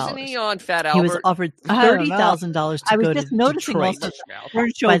 $12,000. Wasn't he on Fat Albert? He was offered $30,000 to go to Detroit.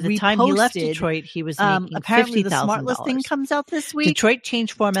 By the time he left Detroit, he was making apparently $50,000. The Smart listing comes out this week. Detroit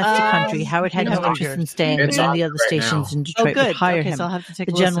changed formats to country. Howard had no interest in staying, but none of the other stations in Detroit would hire him. So I'll have to take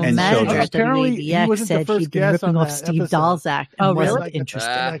the general manager at WABX said he'd been ripping off Steve Dahlzak and wasn't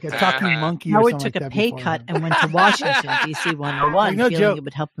interested. Like a talking monkey. Howard took a pay cut and went to Washington, D.C. 101, feeling it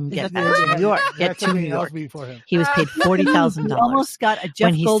would help him get back to New York. He was paid $40,000. Almost got a Jeff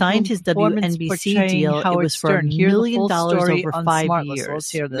when he signed his WNBC deal, it was for $1 million over 5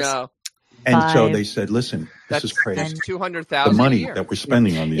 years. No. And so they said, listen, this is crazy. That's $200,000 the money that we're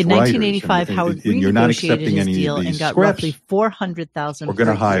spending on these in 1985, Howard renegotiated his deal and got roughly $400,000. We're going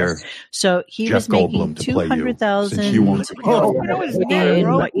to hire so he Jeff was making Goldblum to play you.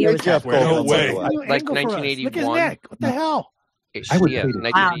 $200,000. What year was that? No way. Like 1981. Look at his neck. What the hell? I would pay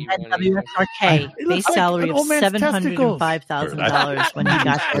wow, at WSRK, base salary of $705,000 when he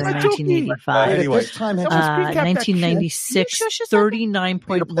got there in 1985. Anyway, 1996,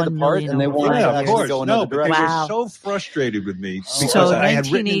 $39.1 million. Yeah, of course. No, but they were so frustrated with me because I had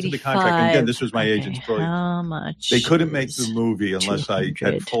written into the contract. And again, this was my agent's choice. How much? They couldn't make the movie unless I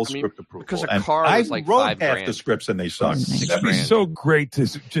had full script approval. Because a car was like wrote half the scripts and they sucked. That'd be so great to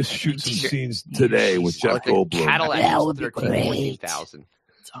just shoot some scenes today with Jeff Goldblum. That would be great. 8,000.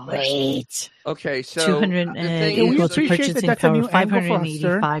 Great. Okay, so 200 equal to purchasing power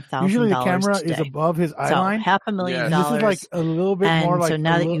 $585,000. Usually the camera today. is above his eye line. $500,000. This is like a little bit more like. So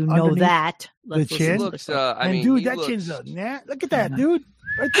now that you know that, the chin. Looks, dude, that chin's a look at that, dude.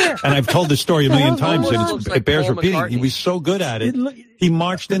 Right there. And I've told this story a million times, and it bears repeating. He was so good at it. He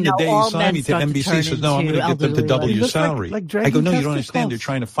marched in the day he signed me to NBC. Says, "No, I'm going to get them to double your salary." I go, "No, you don't understand. They're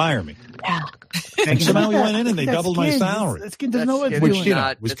trying to fire me." Yeah. And somehow we went in and they doubled my salary. That skin doesn't know what it's which doing. You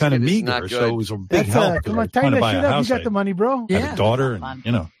know was kind of meager, so it was a big help. Come on, tighten that shit up. You got the money, bro. I have a daughter, and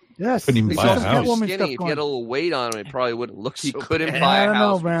you know. Yes. Couldn't even buy a house. Skinny. If he had a little weight on him, it probably wouldn't look so couldn't bad. buy a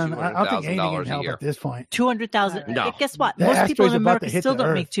house. I don't know, man. I don't think anything can help at this point. $200,000. No. Guess what? Most people in America still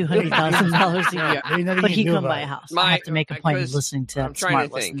don't make $200,000 a year. But he can buy a house. I have to make a point of listening to that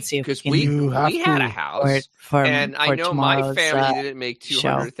Smart List and see if we had a house. And I know my family didn't make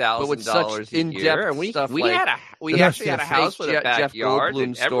 $200,000 a year. And we actually had a house with a backyard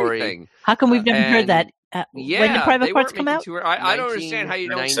and everything. How come we've never heard that? When the private parts come out? I don't understand how you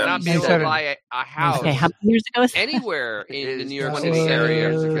don't not be able to buy a house. Okay, how many years ago? Anywhere in the New York City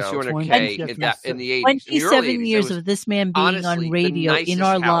area, $200K in the 80s. 27 years of this man being on radio in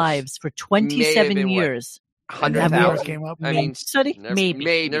our lives for 27 years. $100,000 came up. I mean, study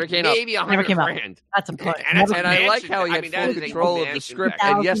maybe never came up. Maybe $100,000. That's a point. And I like how he had full control of the script.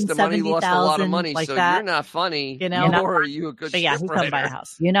 And yes, the money lost a lot of money. So you're not funny. You know, nor are you a good. But yeah, who couldn't buy a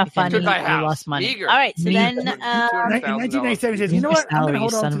house? You're not funny. You lost money. All right, so then 1997 says, you know what? I'm going to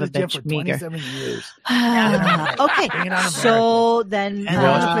hold on to the Jeff for 27 years. Okay, so then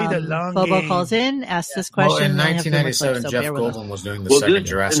Bobo calls in, asks this question. Well, in 1997, Jeff Goldblum was doing the second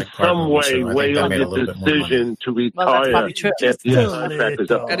Jurassic Park movie, so I think that made a little bit more money. To retire at the contract is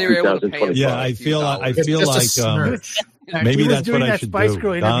up to 2025. Yeah, I feel like maybe that's what I should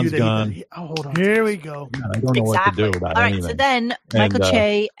do. Don's gone. Hold on. Here we go. I don't know what to do about All right, anything. so then Michael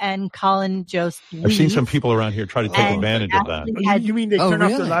Che and Colin Jost leave. I've seen some people around here try to take advantage of that. You mean they turn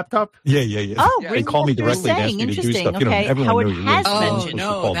off their laptop? Yeah. Oh, they call me directly and ask me to do stuff. You know, everyone knows has mentioned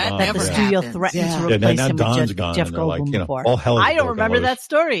that the studio threatened to replace him with Jeff Goldblum before. I don't remember that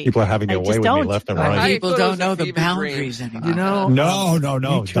story. People are having their way with me left and right. People don't know the boundaries anymore. You know? No.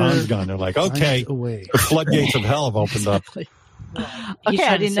 Don's gone. They're like, okay, the floodgates of hell have opened up. Okay,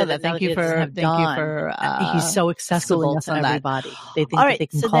 I didn't know that. Thank you for he's so accessible to everybody. They think that they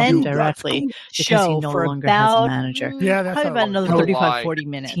can call him directly because he no longer has a manager. Yeah, that's probably about another 35-40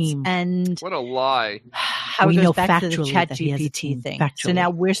 minutes. And what a lie! How we know back to the ChatGPT thing. So now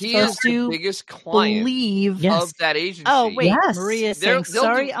we're supposed to believe of that agency. Oh wait, Maria is saying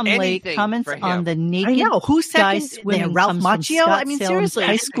sorry I'm late. Comments on the naked guy swimming. Ralph Macchio. I mean, seriously,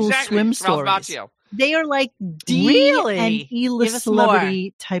 high school swim stories. They are like an E-list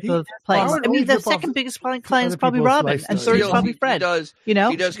celebrity type of place. I mean, the second biggest client is probably Robin, and third is probably Fred.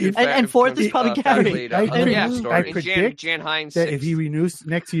 And fourth is probably Gary. I predict Jan Hines that if he renews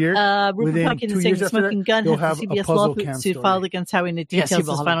next year, Rupert Pupkin saying Smoking Gun has the CBS lawsuit filed against Howie, and it details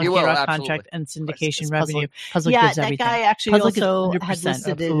his final K-Rock contract and syndication revenue. Yeah, that guy actually also had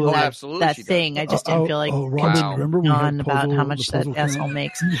listed that thing. I just didn't feel like on about how much that asshole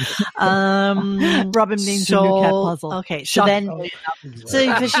makes. Robin names a new cat puzzle. Okay, so then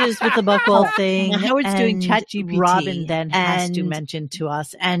Silly Fishes with the Buckwell thing. Howard's doing ChatGPT. Robin then has to mention to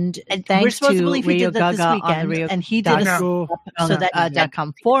us, and thanks to Radio Gaga on Radio, and he did so that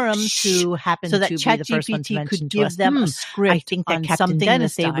 .com forum to happen to be the first one to mention to us them a script. I think that Captain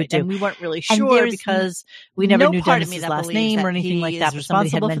Dennis they would do, and we weren't really sure because we never knew Dennis's last name or anything like that. But somebody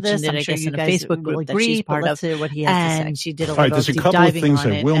had mentioned it, I guess, in a Facebook group that she's part of. What he has to say. She did a little there's a couple of things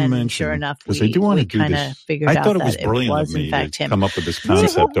I will mention. Sure enough, because I do want to do this. I thought it was brilliant of me to come up with this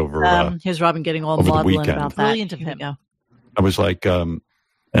concept over. Here's Robin getting all maudlin about that. Brilliant of him. I was like, and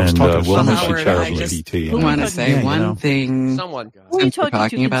we'll miss you terribly, PT. I want to say one thing. Someone. Who are you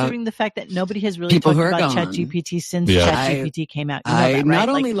talking about? Considering the fact that nobody has really talked about ChatGPT since ChatGPT came out. I not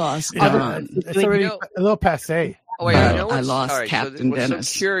only lost. It's already a little passé. I lost Captain Dennis. I'm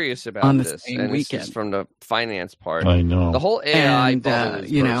so curious about on this, and weekend. This is from the finance part. I know the whole AI bubble.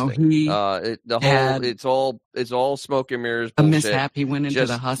 It's all smoke and mirrors. Bullshit. A mishap. He went into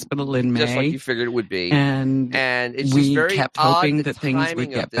the hospital in May, just like you figured it would be, and it's we just very kept odd, hoping that things would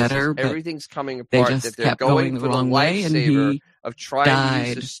get better. But everything's coming apart. They just that they're kept going the wrong way, and he of trying to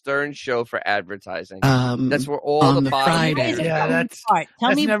use the Stern Show for advertising. That's where all the Friday. Yeah, that's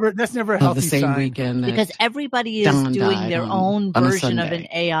never a healthy of the same sign. Weekend because everybody is doing their own version of an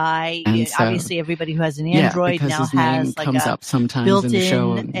AI. Obviously, everybody who has an Android now has like comes a up sometimes built-in in the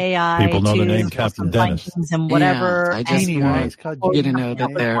show. AI. People know the name Captain Dennis and whatever. Yeah, I just want you to know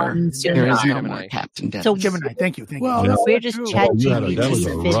that there is no more Captain Dennis. So Gemini, thank you. Well, where does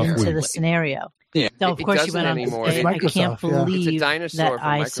ChatGPT fit into the scenario? Yeah. So of course you went on to say, I can't believe that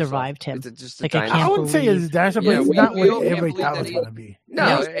I survived him. I wouldn't say it's a dinosaur, but it's not what everybody thought it was going to be.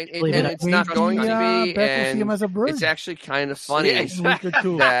 No, it's not going to be. And it's actually kind of funny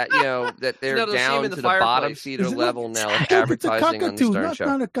that that they're down to the bottom feeder level now of advertising on the Stern Show.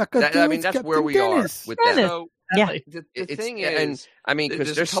 I mean, that's where we are with that. Yeah, the thing is, and I mean,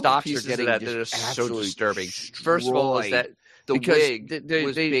 because their stocks are getting that are so disturbing. First of all, is that because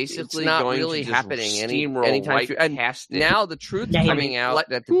was basically not really happening anytime soon. And now the truth coming out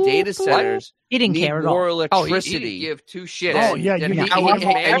that the data centers need more electricity. He give two shits. Oh yeah, and you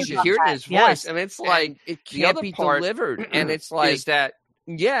hear it in his voice, and it's like it can't be delivered. And it's like is that.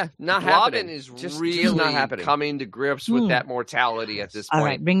 Yeah, not happening. Robin is just really not happening. Coming to grips with that mortality at this point. All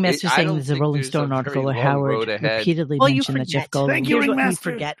right, Ringmaster saying there's a Rolling Stone article where Howard repeatedly mentioned that Jeff Goldblum. Here's what we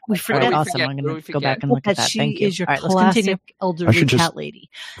forget. We forget. Awesome. I'm going to go back and look at that. Thank you. Is your classic elderly cat lady.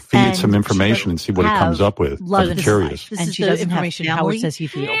 Feed some information and see what it comes up with. I'm curious. And she doesn't information Howard says he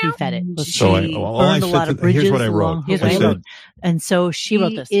fed it. So burned a lot of bridges. Here's what I wrote. And so she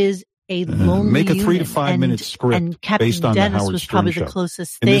wrote this. Is a lonely make a 3 to 5 minute script based on Dennis the Howard was Stern probably show. The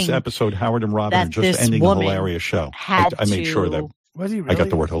closest in thing this episode, Howard and Robin are just ending a hilarious show. I made sure that I got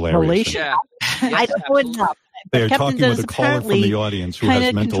the word hilarious. Yeah. I don't know enough. They are talking with a caller from the audience who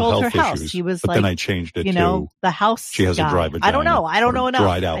has mental health issues. He was but then I changed it to the house. She has a dry vagina. I don't know enough.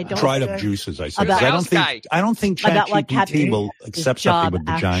 Dried up juices. I said. I don't think ChatGPT will accept something with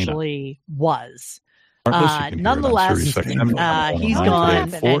vagina. Actually was. Nonetheless, he's gone.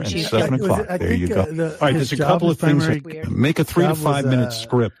 4 and 7 o'clock. There you go. All right, there's a couple of things. Make a 3 to 5 minute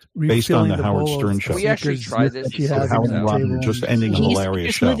script based on the Howard Stern show. We actually tried this. Howard and Robin just ending a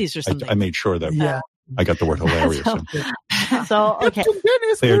hilarious show. I made sure that I got the word hilarious. So okay,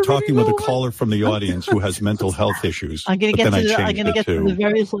 they are talking with a caller from the audience who has mental health issues. I'm going to get to the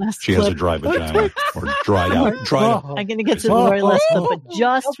very last. She has a dry vagina or dried out. I'm going to get to the very last clip, but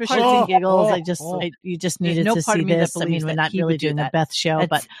just for shits and giggles, you just needed to see this. I mean, we're not really doing the Beth show,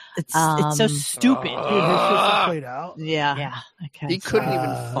 but it's so stupid. Played out. Yeah. Okay. He couldn't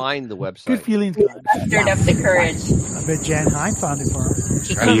even find the website. Good feelings. Stirred up the courage. I bet Jan Hine found it for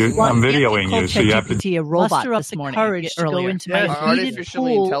him. I'm videoing you, so you have to. A robot this morning. Courage to go into my heated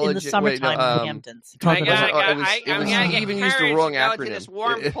pool in the summertime in Hamptons. He even used the wrong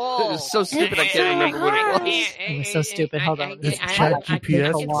acronym. It was so stupid. I can't remember what it was. It was so stupid. Hold on. It's Chat GPS.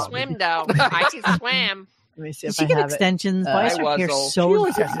 I can swim though. I can swim. Let me see if I have extensions. Why is her hair so?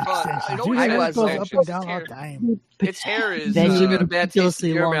 It goes up and down all the time. Its hair is got a bad taste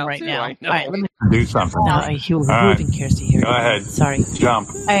in your mouth right too. now. I know. All right, let me Do something. Who even cares to hear? Go ahead. Sorry. Jump.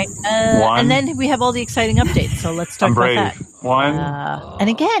 All right. And then we have all the exciting updates. So let's talk about that. 1, and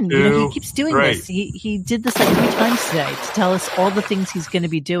again, 2, he keeps doing 3. this. He did this like 3 times today to tell us all the things he's going to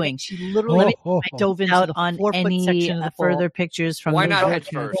be doing. She literally dove out on any further pictures from. Why not head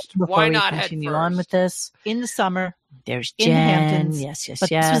first? Why not continue on with this in the summer? There's Jen. In the Hamptons. Yes. But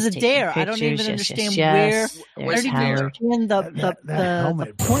this was a dare. I don't even understand where. There's Howard.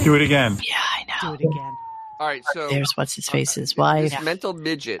 The point. Do it again. Yeah, I know. Do it again. All right, so there's what's his face's wife. This mental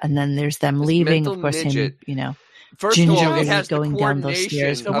midget. And then there's them leaving. Of course, midget. him, First of all, it has going the down those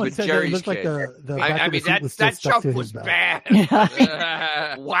stairs. of a Jerry's like kid. I mean, that jump was bad.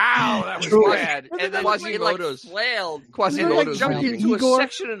 Wow, that was bad. And then Quasimodo's flailed. Quasimodo jumped into a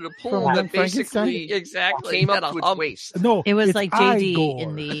section of the pool that basically came up to its waist. No, it was like JD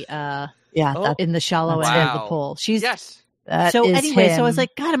in the in the shallow end of the pool. So anyway, so I was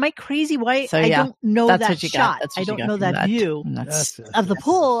like, God, am I crazy? Why? So, I don't know that shot. I don't know that view of the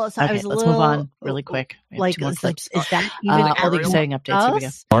pool. So I was a little. Let's move on really quick. Like, is that even all the exciting updates? Here we go.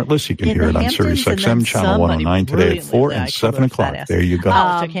 Smartless, you can hear it on Sirius XM channel 109 today at 4 and 7 o'clock. There you go.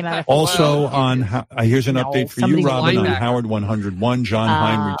 Also on here's an update for you, Robin, on Howard 101. John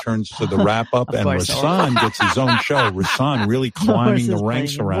Hein returns to the wrap up, and Rasan gets his own show. Rasan really climbing the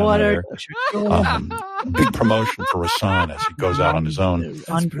ranks around there. Big promotion for Rasan as he goes out on his own.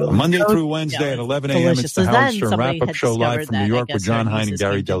 Monday through Wednesday at 11 a.m. It's the Howard Stern wrap-up show live from New York with John Hein and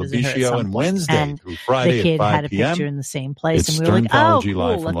Gary Delavicio. And Wednesday through Friday at 5 p.m. Picture in the same place, it's and we were like, "Oh, cool.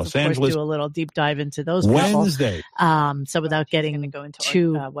 Live from Let's Los Angeles. Do a little deep dive into those Wednesday." So without getting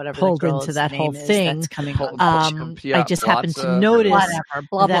too pulled into that whole thing, I just happened to notice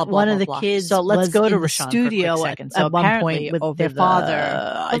that one of the kids. So let's go to the studio at one point with their father.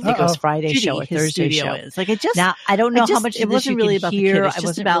 I think it was Friday show or Thursday show. Like it just now, I don't know how much it wasn't really about the kid. I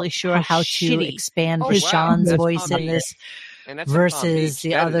wasn't really sure how to expand Sean's voice in this. Versus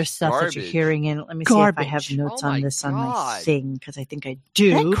the other stuff that you're hearing in. Let me see if I have notes on this on my thing, because I think I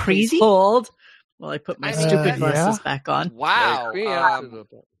do. Isn't that crazy? Hold. Well, I put my stupid glasses back on. Wow.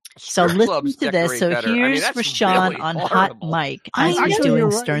 So listen to this. So here's Rashawn on Hot Mic as he's doing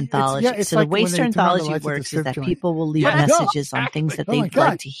Sternthology. So the way Sternthology works is that people will leave messages on things that they'd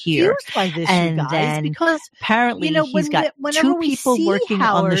like to hear. And then because apparently he's got 2 people working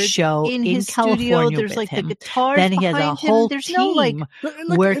on the show in California with him. Then he has a whole team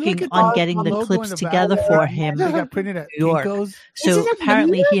working on getting the clips together for him in New York. So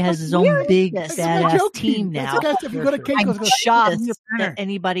apparently he has his own big badass team now. I'm shocked that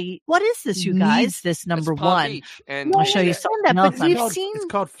anybody. What is this, you guys? This number one. And I'll show you something else. We've seen it's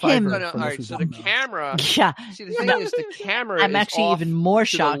called him. All right, so the camera. Yeah. See, the thing is, the camera. I'm actually even more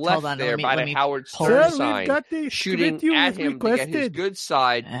shocked. Hold on, there by the Howard Stern sign, shooting at him to get his good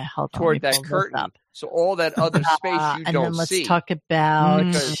side toward that curtain. So all that other space you don't see. And then let's talk about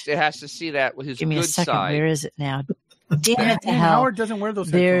because it has to see that with his good side. Give me a second. Where is it now? Damn it to hell. Howard doesn't wear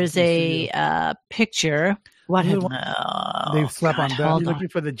those. There's a picture. What they slap on that. You're looking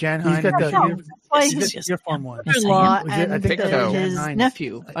for the Jan Hein. He's got the uniform one. I think his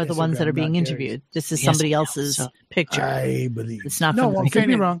nephew are the ones that are being interviewed. This is somebody else's picture. I believe it's not. No, I could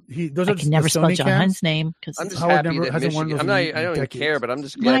be wrong. I can never spell John Hein's name because I'm just happy that Michigan. I don't even care, but I'm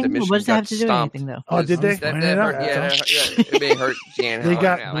just glad that Michigan got stomped. Oh, did they? Yeah, it may hurt Jan. They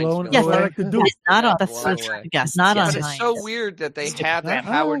got blown. Yes, it's not on. That's not on. It's so weird that they have that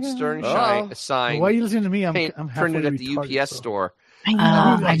Howard Stern sign. Why are you listening to me? I'm printed at the UPS store.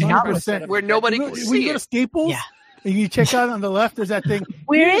 I know. Where nobody can see it. When you go to Staples, and you check out on the left, there's that thing.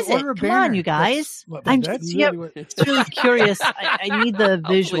 Where is it? Come on, you guys. I'm just really curious. I need the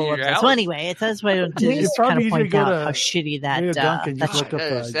visual of this. So anyway, it's that's why I don't just kind of point out how shitty that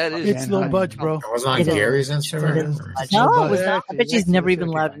it's no budge, bro. It was on Gary's Instagram. No, it was not. I bet she's never even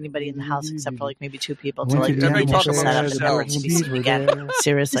allowed anybody in the house except for like maybe 2 people to like do the initial setup and never to be seen again.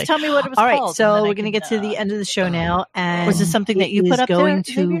 Seriously. Just tell me what it was called. All right, so we're gonna get to the end of the show now, and was this something that you put up going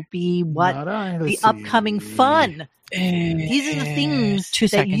to be what the upcoming fun? These are the things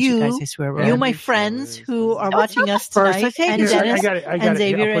that you, my friends who are watching us tonight, and Dennis and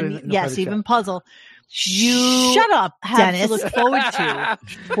Xavier, and yes, even Puzzle. You shut up, Dennis. To look forward to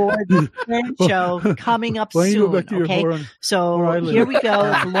for the show coming up soon. Okay, so here we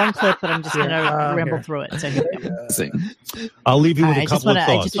go. It's a long clip, but I'm just going to ramble through it. So here we go. I'll leave you with a couple of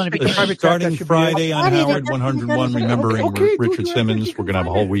thoughts. Starting Friday on Howard 101, remembering Richard Simmons. We're going to have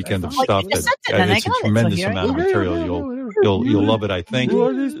a whole weekend of stuff. It's a tremendous amount of material. You'll love it, I think.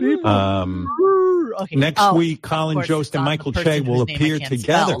 next week, Colin Jost and Michael Che will appear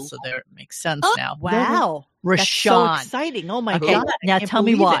together. So there it makes sense now. Wow. Rashawn. That's so exciting. Oh my God. Now tell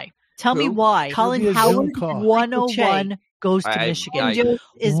me why. Tell me why. Colin Howard 101 goes to Michigan.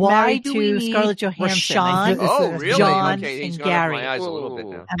 Is married to Scarlett Johansson. Rashawn, really? John and Gary. My eyes a little bit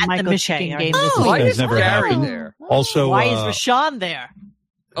now. At the Michigan game. Why is never Gary happened. there? Also, why is Rashawn there?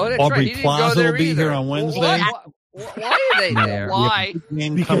 Aubrey Plaza will be here on Wednesday. Why are they there? Why?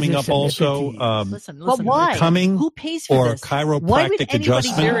 Game coming up also. Listen, but why? Coming who pays for this? Chiropractic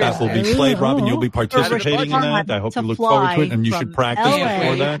adjustment that will be played. Robin, you'll be participating in that. I hope you look forward to it, and you should practice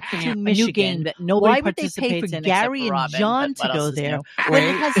before that. To Michigan, that nobody participates in. Gary and John to go there when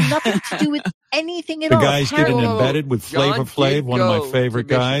it has nothing to do with anything at all. The guys did an embedded with Flavor Flav, one of my favorite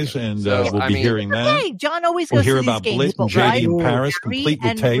guys, and we'll be hearing that. Hey, John always goes to these games. We'll hear about Blit and JD in Paris, complete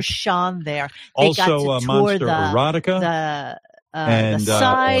with tape. Rashawn there. Also, Monster Erotica. The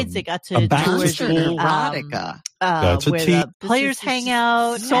sides. They got to tour Erotica. That's a where the players hang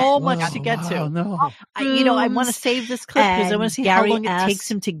out. So much to get to. I want to save this clip because I want to see how long it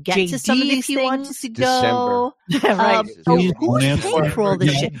takes him to get to some of these things to go. Right. Who's paying for all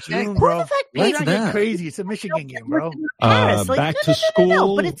this shit? June, bro. Let's get crazy. It's a Michigan game, bro. Back to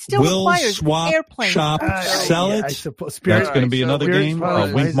school. But it still requires swap, airplane. shop, sell it. That's going to be another game.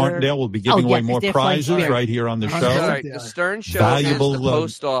 Wink Martindale will be giving away more prizes right here on the show. The Stern Show valuable, is the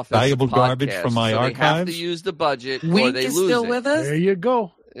post office valuable podcast, garbage from my archives. They have to use the budget Wink or they is lose still it. with us? There you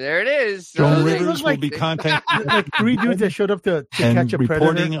go. There it is. Joan Rivers will be contacting like 3 dudes that showed up to catch a predator.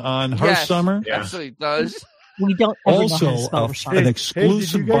 Reporting on her summer. Yes, it does. We don't also an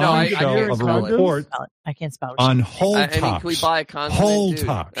exclusive bombshell of a report I can't spell on Whole Talks. Can we buy a continent? Whole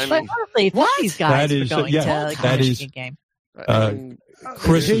Talks. But honestly, what these guys that is, going to that is game.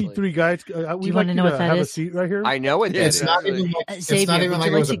 Chris, hey, 3 guys. Do you want to know what that is? A seat right here. I know what that is. It's not even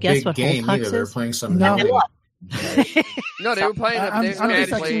like it was a big game either. They're playing some. No, they were playing. I'm just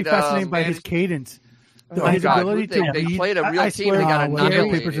actually fascinated by his cadence. His ability to read. They played a real team. They got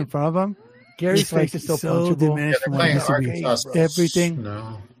annihilated. Papers in front of him. Gary's face is so diminished from what he used to be. Everything.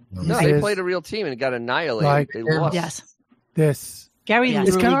 No, they played a real team and got annihilated. They lost. Yes. This. Gary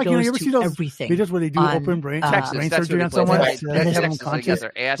literally goes to everything. Videos where they do open brain surgery on someone. They have them conscious.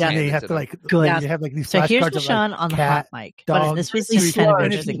 And they have to They have like these so here's flashcards Rashawn on the hot mic. But this was kind of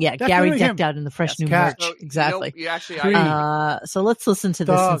interesting. Yeah, Gary decked out in the fresh new merch. Exactly. So let's listen to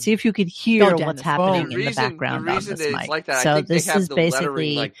this and see if you could hear what's happening in the background on this mic. So this is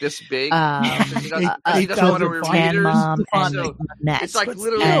basically like this big. He doesn't want to read Mom and Net. It's like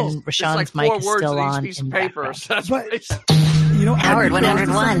literally, and Rashawn's mic is still on in the background. Howard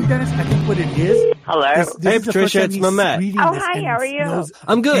 101. Dennis, I think what it is. Hello. Hey, Patricia, it's Mamet. Oh, hi, how are you?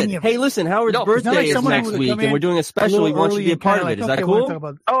 I'm good. Hey, listen, Howard's birthday is next week, and we're doing a special. We want you to be a part of it. Is that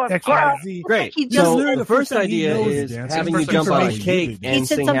cool? Oh, of course. Great. So the first idea is having you jump on a cake and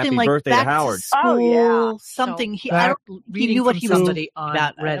sing happy birthday to Howard. Oh, yeah. Something. He knew what he was doing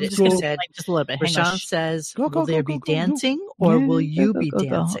about Reddit. Just a little bit. Rashawn says, will there be dancing or will you be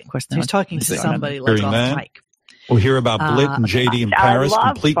dancing? Of course, he's talking to somebody like off mic. We'll hear about Blit and JD in Paris,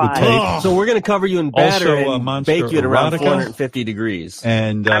 complete with tape. So we're going to cover you in batter and bake you at around 450 degrees.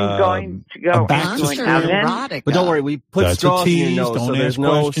 And I'm going to go. Monster Erotica. But don't worry, we put straws in your nose, so there's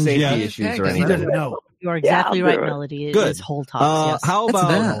no safety issues or anything. You are exactly right, Melody. Good. It's Whole Talks. How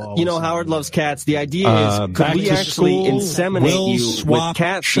about, Howard loves cats. The idea is, could we actually inseminate you with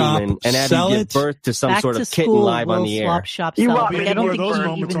cat semen and have you give birth to some sort of kitten live on the air? I don't think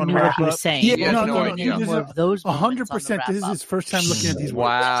he even knew what he was saying. Yeah, no. 100%. This is his first time looking at these.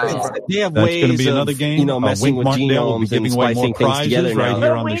 Wow. They have ways of, messing with genomes and splicing things together right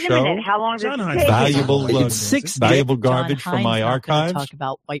here on the wait a show. minute. How long does it take? Valuable garbage from my archives. Talk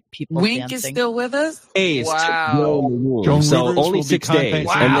about white people Wink dancing. is still with us? Days. Wow. So only 6 days.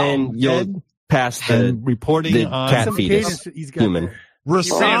 Wow. And then you'll pass the cat fetus human.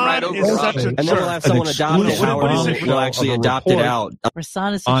 Right over and then we'll have someone adopt it. Howard will actually adopt it out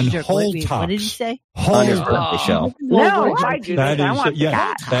Rashawn is such a jerk. What did he say? On his birthday show. No, I do this. I want the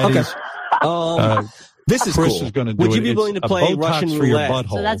cat. Okay. This is Chris cool. is going to do Would you be willing to play Russian roulette?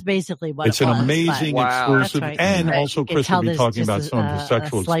 So that's basically what it's an amazing exclusive, and also Chris will be talking about some of his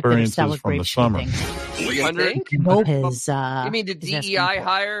sexual experiences from the summer. We You think? His, you mean the DEI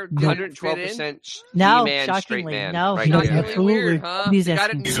hire 112% no, man, straight man? No, right? Really weird, huh? He's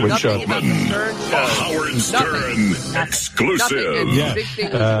nothing Switch up. about the Stern show. Howard Stern exclusive. Yeah. Big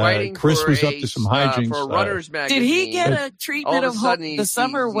thing was writing Chris for was up to some hijinks. For a runner's magazine. Did he get a treatment of the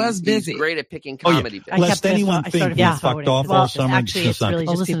summer was busy? He's great at picking comedy bits. Lest anyone think we fucked off all summer. Actually, it's really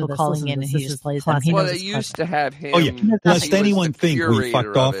just people calling in and he just plays them. Well, they used to have him. Oh, yeah. Lest anyone think we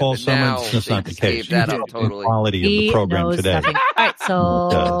fucked off all summer. That's not the case. That up totally. Quality of the program today. All right,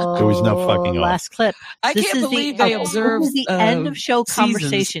 so there was no fucking off. Last clip. I can't believe they observed the end of show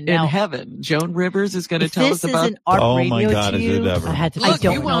conversation in heaven. Joan Rivers is going to tell us about. Oh my God, is it ever? I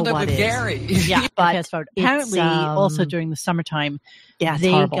don't know what it is. Gary. Yeah, but apparently also during the summertime. Yeah,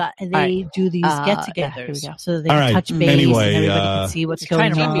 they do these get-togethers so they can touch base and everybody can see what's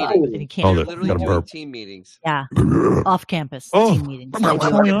going on. And you can't literally team meetings. Yeah, off campus team meetings. I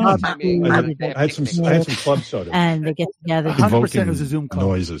had some club soda, and they get together. 100% was a Zoom call.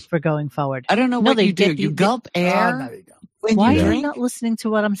 Noises for going forward. I don't know what you do. You gulp air. Why are you not listening to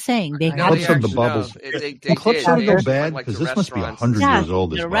what I'm saying? They club soda bubbles. Club soda go bad because this must be 100 years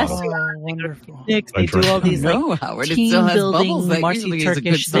old. This bottle. They do all these team building, Marcy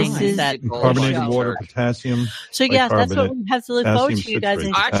Turkish things that carbonated water, potassium. So that's what we have to look forward to, you guys.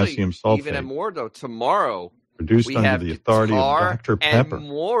 Actually, even more though, tomorrow. Produced under the authority of Dr. Pepper. And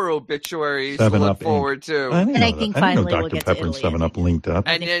more obituaries to look forward to. And I think finally we'll get to Dr. Pepper and 7-Up linked up.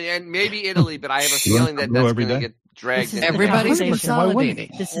 And maybe Italy, but I have a feeling that's going to get dragged in. Everybody's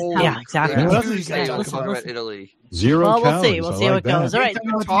consolidating. Exactly. Italy. Zero calories. We'll see how it goes. All right.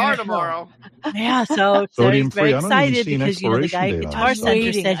 Guitar tomorrow. Yeah, so very excited because, the guy at Guitar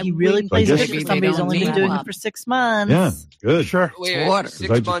Center said he really plays good for somebody who's only been doing it for 6 months. Yeah, good. Sure. Wait,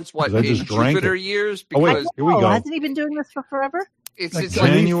 6 months, what, in Jupiter years? Because, here we go. Hasn't he been doing this for forever? It's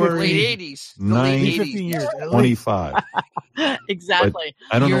January late 80s. 25. Exactly.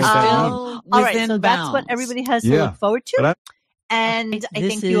 But I don't know what that means. All right, so that's what everybody has to look forward to. And I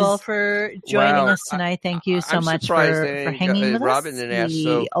thank you all for joining us tonight. Thank you so much for hanging with us. Robin didn't ask,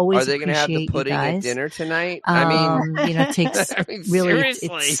 so are they going to have the pudding at dinner tonight? It takes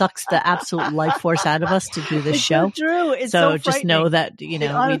it sucks the absolute life force out of us to do this show. True. It's so just know that we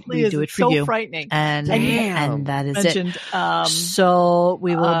do it for you. Frightening. And that is it. So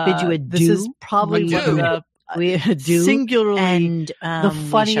we will bid you adieu. This is probably we do singularly and the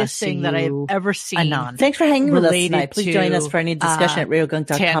funniest thing that I have ever seen. Anon. Thanks for hanging with us tonight. Please join us for any discussion at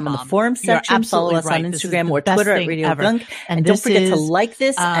RadioGunk.com in the forum section. Follow us on Instagram or Twitter at Radio Gunk. And don't forget to like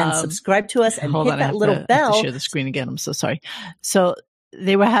this and subscribe to us and hit that little bell. I have to share the screen again. I'm so sorry. So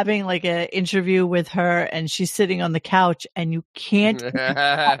they were having like an interview with her and she's sitting on the couch and you can't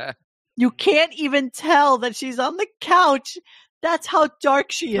even tell that she's on the couch. That's how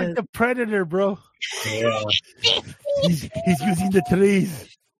dark she is. Like the Predator, bro. Yeah. he's using the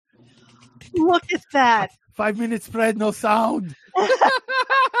trees. Look at that. 5-minute spread, no sound.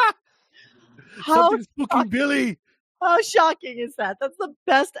 Something's spooking Billy. How shocking is that? That's the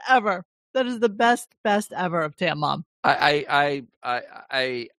best ever. That is the best ever of Tam Mom. I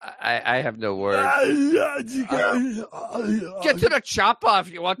have no words. Get to the chopper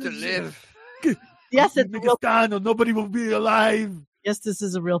if you want to live. Yes, it's real stand or nobody will be alive. Yes, this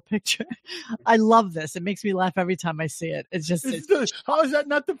is a real picture. I love this. It makes me laugh every time I see it. It's just how is that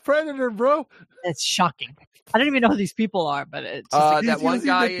not the Predator, bro? It's shocking. I don't even know who these people are, but it's just that one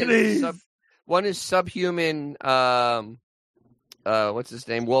guy is subhuman. What's his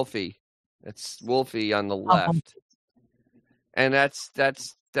name? Wolfie. It's Wolfie on the left, and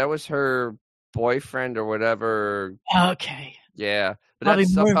that was her boyfriend or whatever. Okay. Yeah, but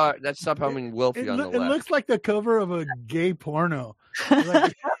that's subhuman Wolfie on the left. It looks like the cover of a gay porno. It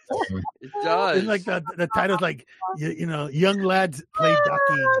does. It's like the title's like, young lads play ducky.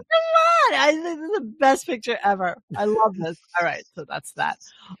 Come on! This is the best picture ever. I love this. All right, so that's that.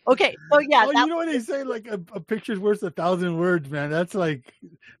 Okay, so yeah. You know what they say? Like a picture's worth 1,000 words, man. That's like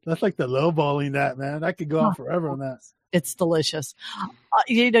the lowballing that, man. That could go on forever on that. It's delicious.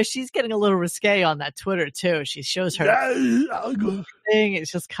 She's getting a little risque on that Twitter too. She shows her thing. It's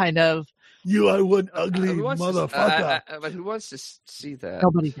just kind of you are one ugly motherfucker. But who wants to see that?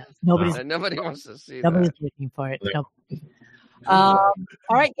 Nobody does. Nobody wants to see Nobody's that. looking for it. Nope. All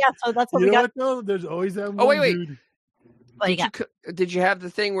right, yeah. So that's what we got. There's always that. Wait. Dude. Did you have the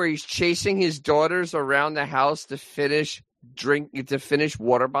thing where he's chasing his daughters around the house to finish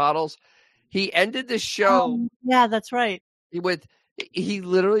water bottles? He ended the show. Yeah, that's right. He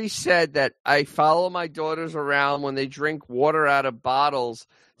literally said that I follow my daughters around when they drink water out of bottles,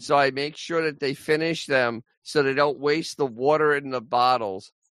 so I make sure that they finish them so they don't waste the water in the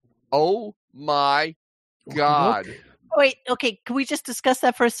bottles. Oh my God. Wait, okay. Can we just discuss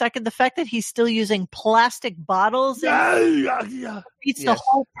that for a second? The fact that he's still using plastic bottles beats the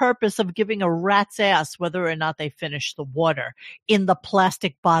whole purpose of giving a rat's ass whether or not they finish the water in the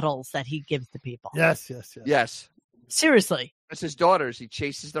plastic bottles that he gives to people. Yes. Seriously. It's his daughters. He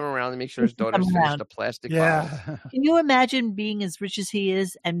chases them around and makes sure his daughters finish the plastic bottles. Can you imagine being as rich as he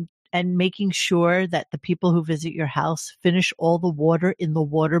is and making sure that the people who visit your house finish all the water in the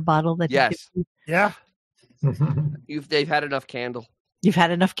water bottle that he gives you? Yeah. They've had enough candle. You've had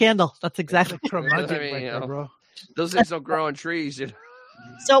enough candle. That's exactly bro. Those things don't grow on trees. You know?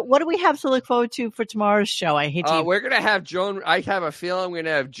 So what do we have to look forward to for tomorrow's show? I hate to. We're going to have Joan. I have a feeling we're going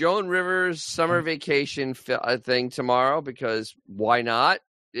to have Joan Rivers' summer vacation thing tomorrow because why not?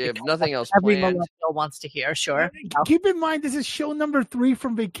 If nothing else every planned. millennial wants to hear, sure. Keep in mind, this is show number 3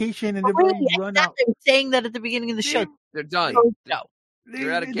 from vacation, and they've already run out. They were saying that at the beginning of the show. They're done. No.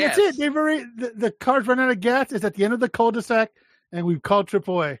 They're out of gas. That's it. They've already the car's run out of gas. It's at the end of the cul-de-sac, and we've called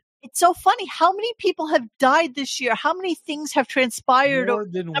AAA. It's so funny. How many people have died this year? How many things have transpired? More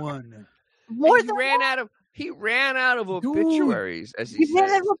than one. He ran out of obituaries, as he said. Ran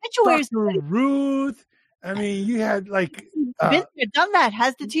out of obituaries. Dr. Ruth. I mean, you had like been there, done that.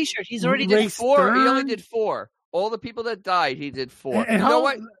 Has the T-shirt. He's already did 4. Stern. He only did 4. All the people that died, he did 4. And you know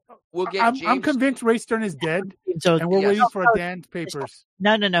what? We'll get. I'm convinced Ray Stern is dead, and we're waiting for Dan's papers.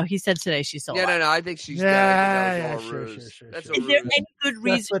 No. He said today she's still alive. No. I think she's dead. Sure. Is there any good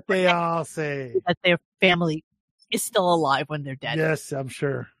reason? That's what they all say. That their family is still alive when they're dead. Yes, I'm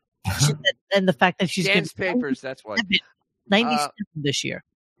sure. And the fact that she's Dan's papers. That's why. 97 this year.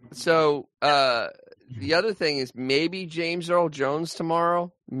 So the other thing is maybe James Earl Jones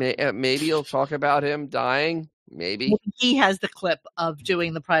tomorrow. Maybe he'll talk about him dying. Maybe he has the clip of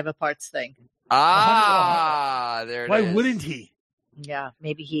doing the private parts thing. There it is. Why wouldn't he? Yeah,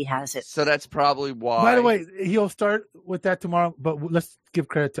 maybe he has it. So that's probably why. By the way, he'll start with that tomorrow, but let's give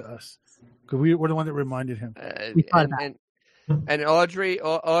credit to us because we're the one that reminded him. And Aubrey,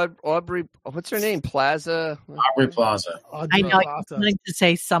 what's her name? Plaza. Aubrey Plaza. I know. I wanted to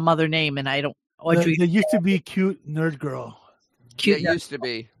say some other name, and I don't. Audrey. There used to be cute nerd girl. Used to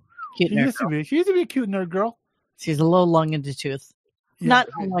be. She used to be a cute nerd girl. She's a little long in the tooth. Yeah. Not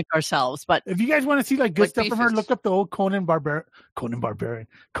unlike ourselves, but if you guys want to see good stuff from her, look up the old Conan O'Brien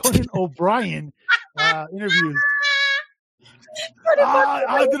interviews.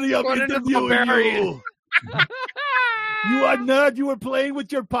 Audrey, I'm interviewing you. You are not. You were playing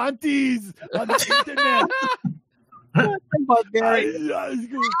with your panties on the internet. That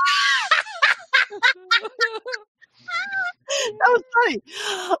was funny.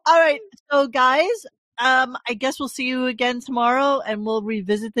 All right, so guys, I guess we'll see you again tomorrow, and we'll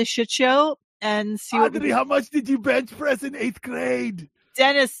revisit the shit show and see. Audrey, how much did you bench press in 8th grade?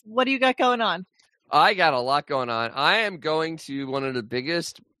 Dennis, what do you got going on? I got a lot going on. I am going to one of the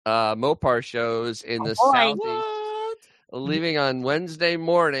biggest Mopar shows in the Southeast, leaving on Wednesday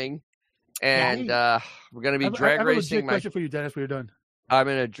morning, and we're going to be drag racing. I have a question for you, Dennis. When you're done, I'm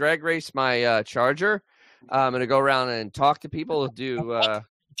going to drag race my Charger. I'm going to go around and talk to people. Do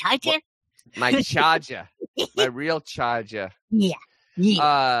my Charger, my real Charger.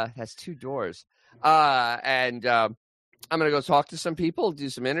 Yeah. Has 2 doors. And I'm going to go talk to some people, do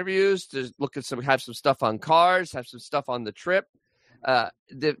some interviews, to look at have some stuff on cars, have some stuff on the trip.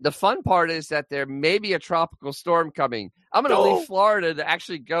 The fun part is that there may be a tropical storm coming. I'm going to leave Florida to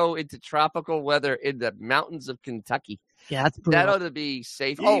actually go into tropical weather in the mountains of Kentucky. Yeah, that ought to be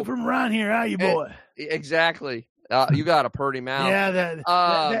safe. You ain't from around here, are you, boy? Exactly. You got a pretty mouth.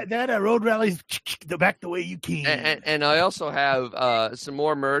 Yeah, that road rally's back the way you can. And I also have some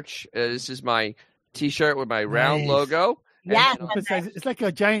more merch. This is my T-shirt with my round logo. Yeah, it's like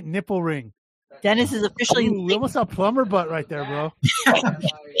a giant nipple ring. Dennis is officially almost a plumber butt right there, bro.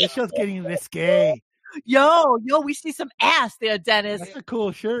 This show's getting risque. Yo, we see some ass there, Dennis. That's a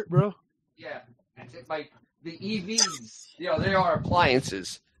cool shirt, bro. Yeah, the EVs. They are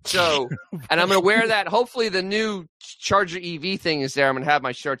appliances. So, and I'm going to wear that. Hopefully the new Charger EV thing is there. I'm going to have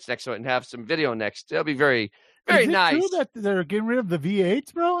my shirts next to it and have some video next. It'll be very, very nice. Is it true that they're getting rid of the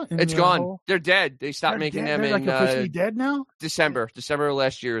V8s, bro? It's gone. They're dead. They stopped making them in officially dead now? December of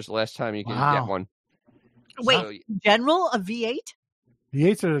last year is the last time you can get one. Wait, so, in general, a V8?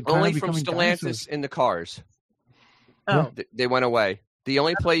 V8s are only from Stellantis dinosaurs. In the cars. Oh. They went away. The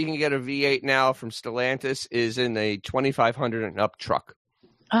only play you can get a V8 now from Stellantis is in a 2500 and up truck.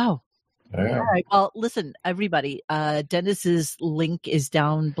 Oh. Yeah. All right. Well, listen, everybody, Dennis's link is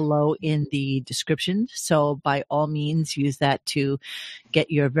down below in the description. So by all means, use that to get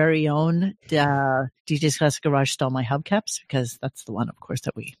your very own DJ's Classic Garage Stole My Hubcaps, because that's the one, of course,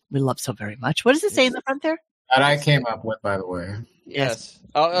 that we love so very much. What does it say in the front there? That I came up with, by the way. Yes.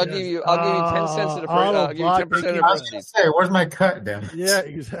 I'll give you 10 cents of the first. I'll give you 10% of the proceeds. Say, where's my cut then? Yeah,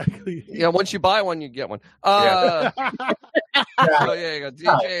 exactly. Yeah, once you buy one, you get one. So yeah, you got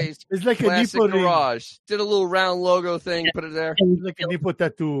DJ's it's like Classic a Garage. Did a little round logo thing, put it there. It's like a nipple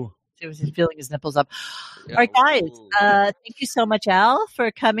tattoo. He was feeling his nipples up. Yeah. All right, guys. Thank you so much, Al,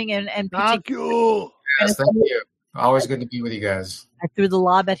 for coming and thank you. Yes, thank you. Always good to be with you guys. I threw the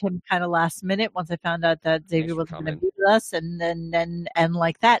lob at him kind of last minute once I found out that Xavier was going to be with us, and then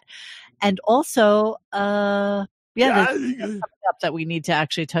like that, and also, there's something up that we need to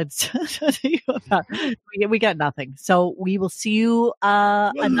actually tell you about. We got nothing, so we will see you.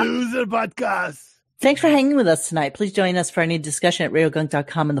 Loser podcast. Thanks for hanging with us tonight. Please join us for any discussion at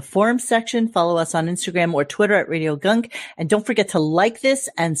radiogunk.com in the forums section. Follow us on Instagram or Twitter at Radio Gunk. And don't forget to like this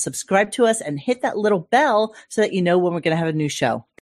and subscribe to us and hit that little bell so that you know when we're going to have a new show.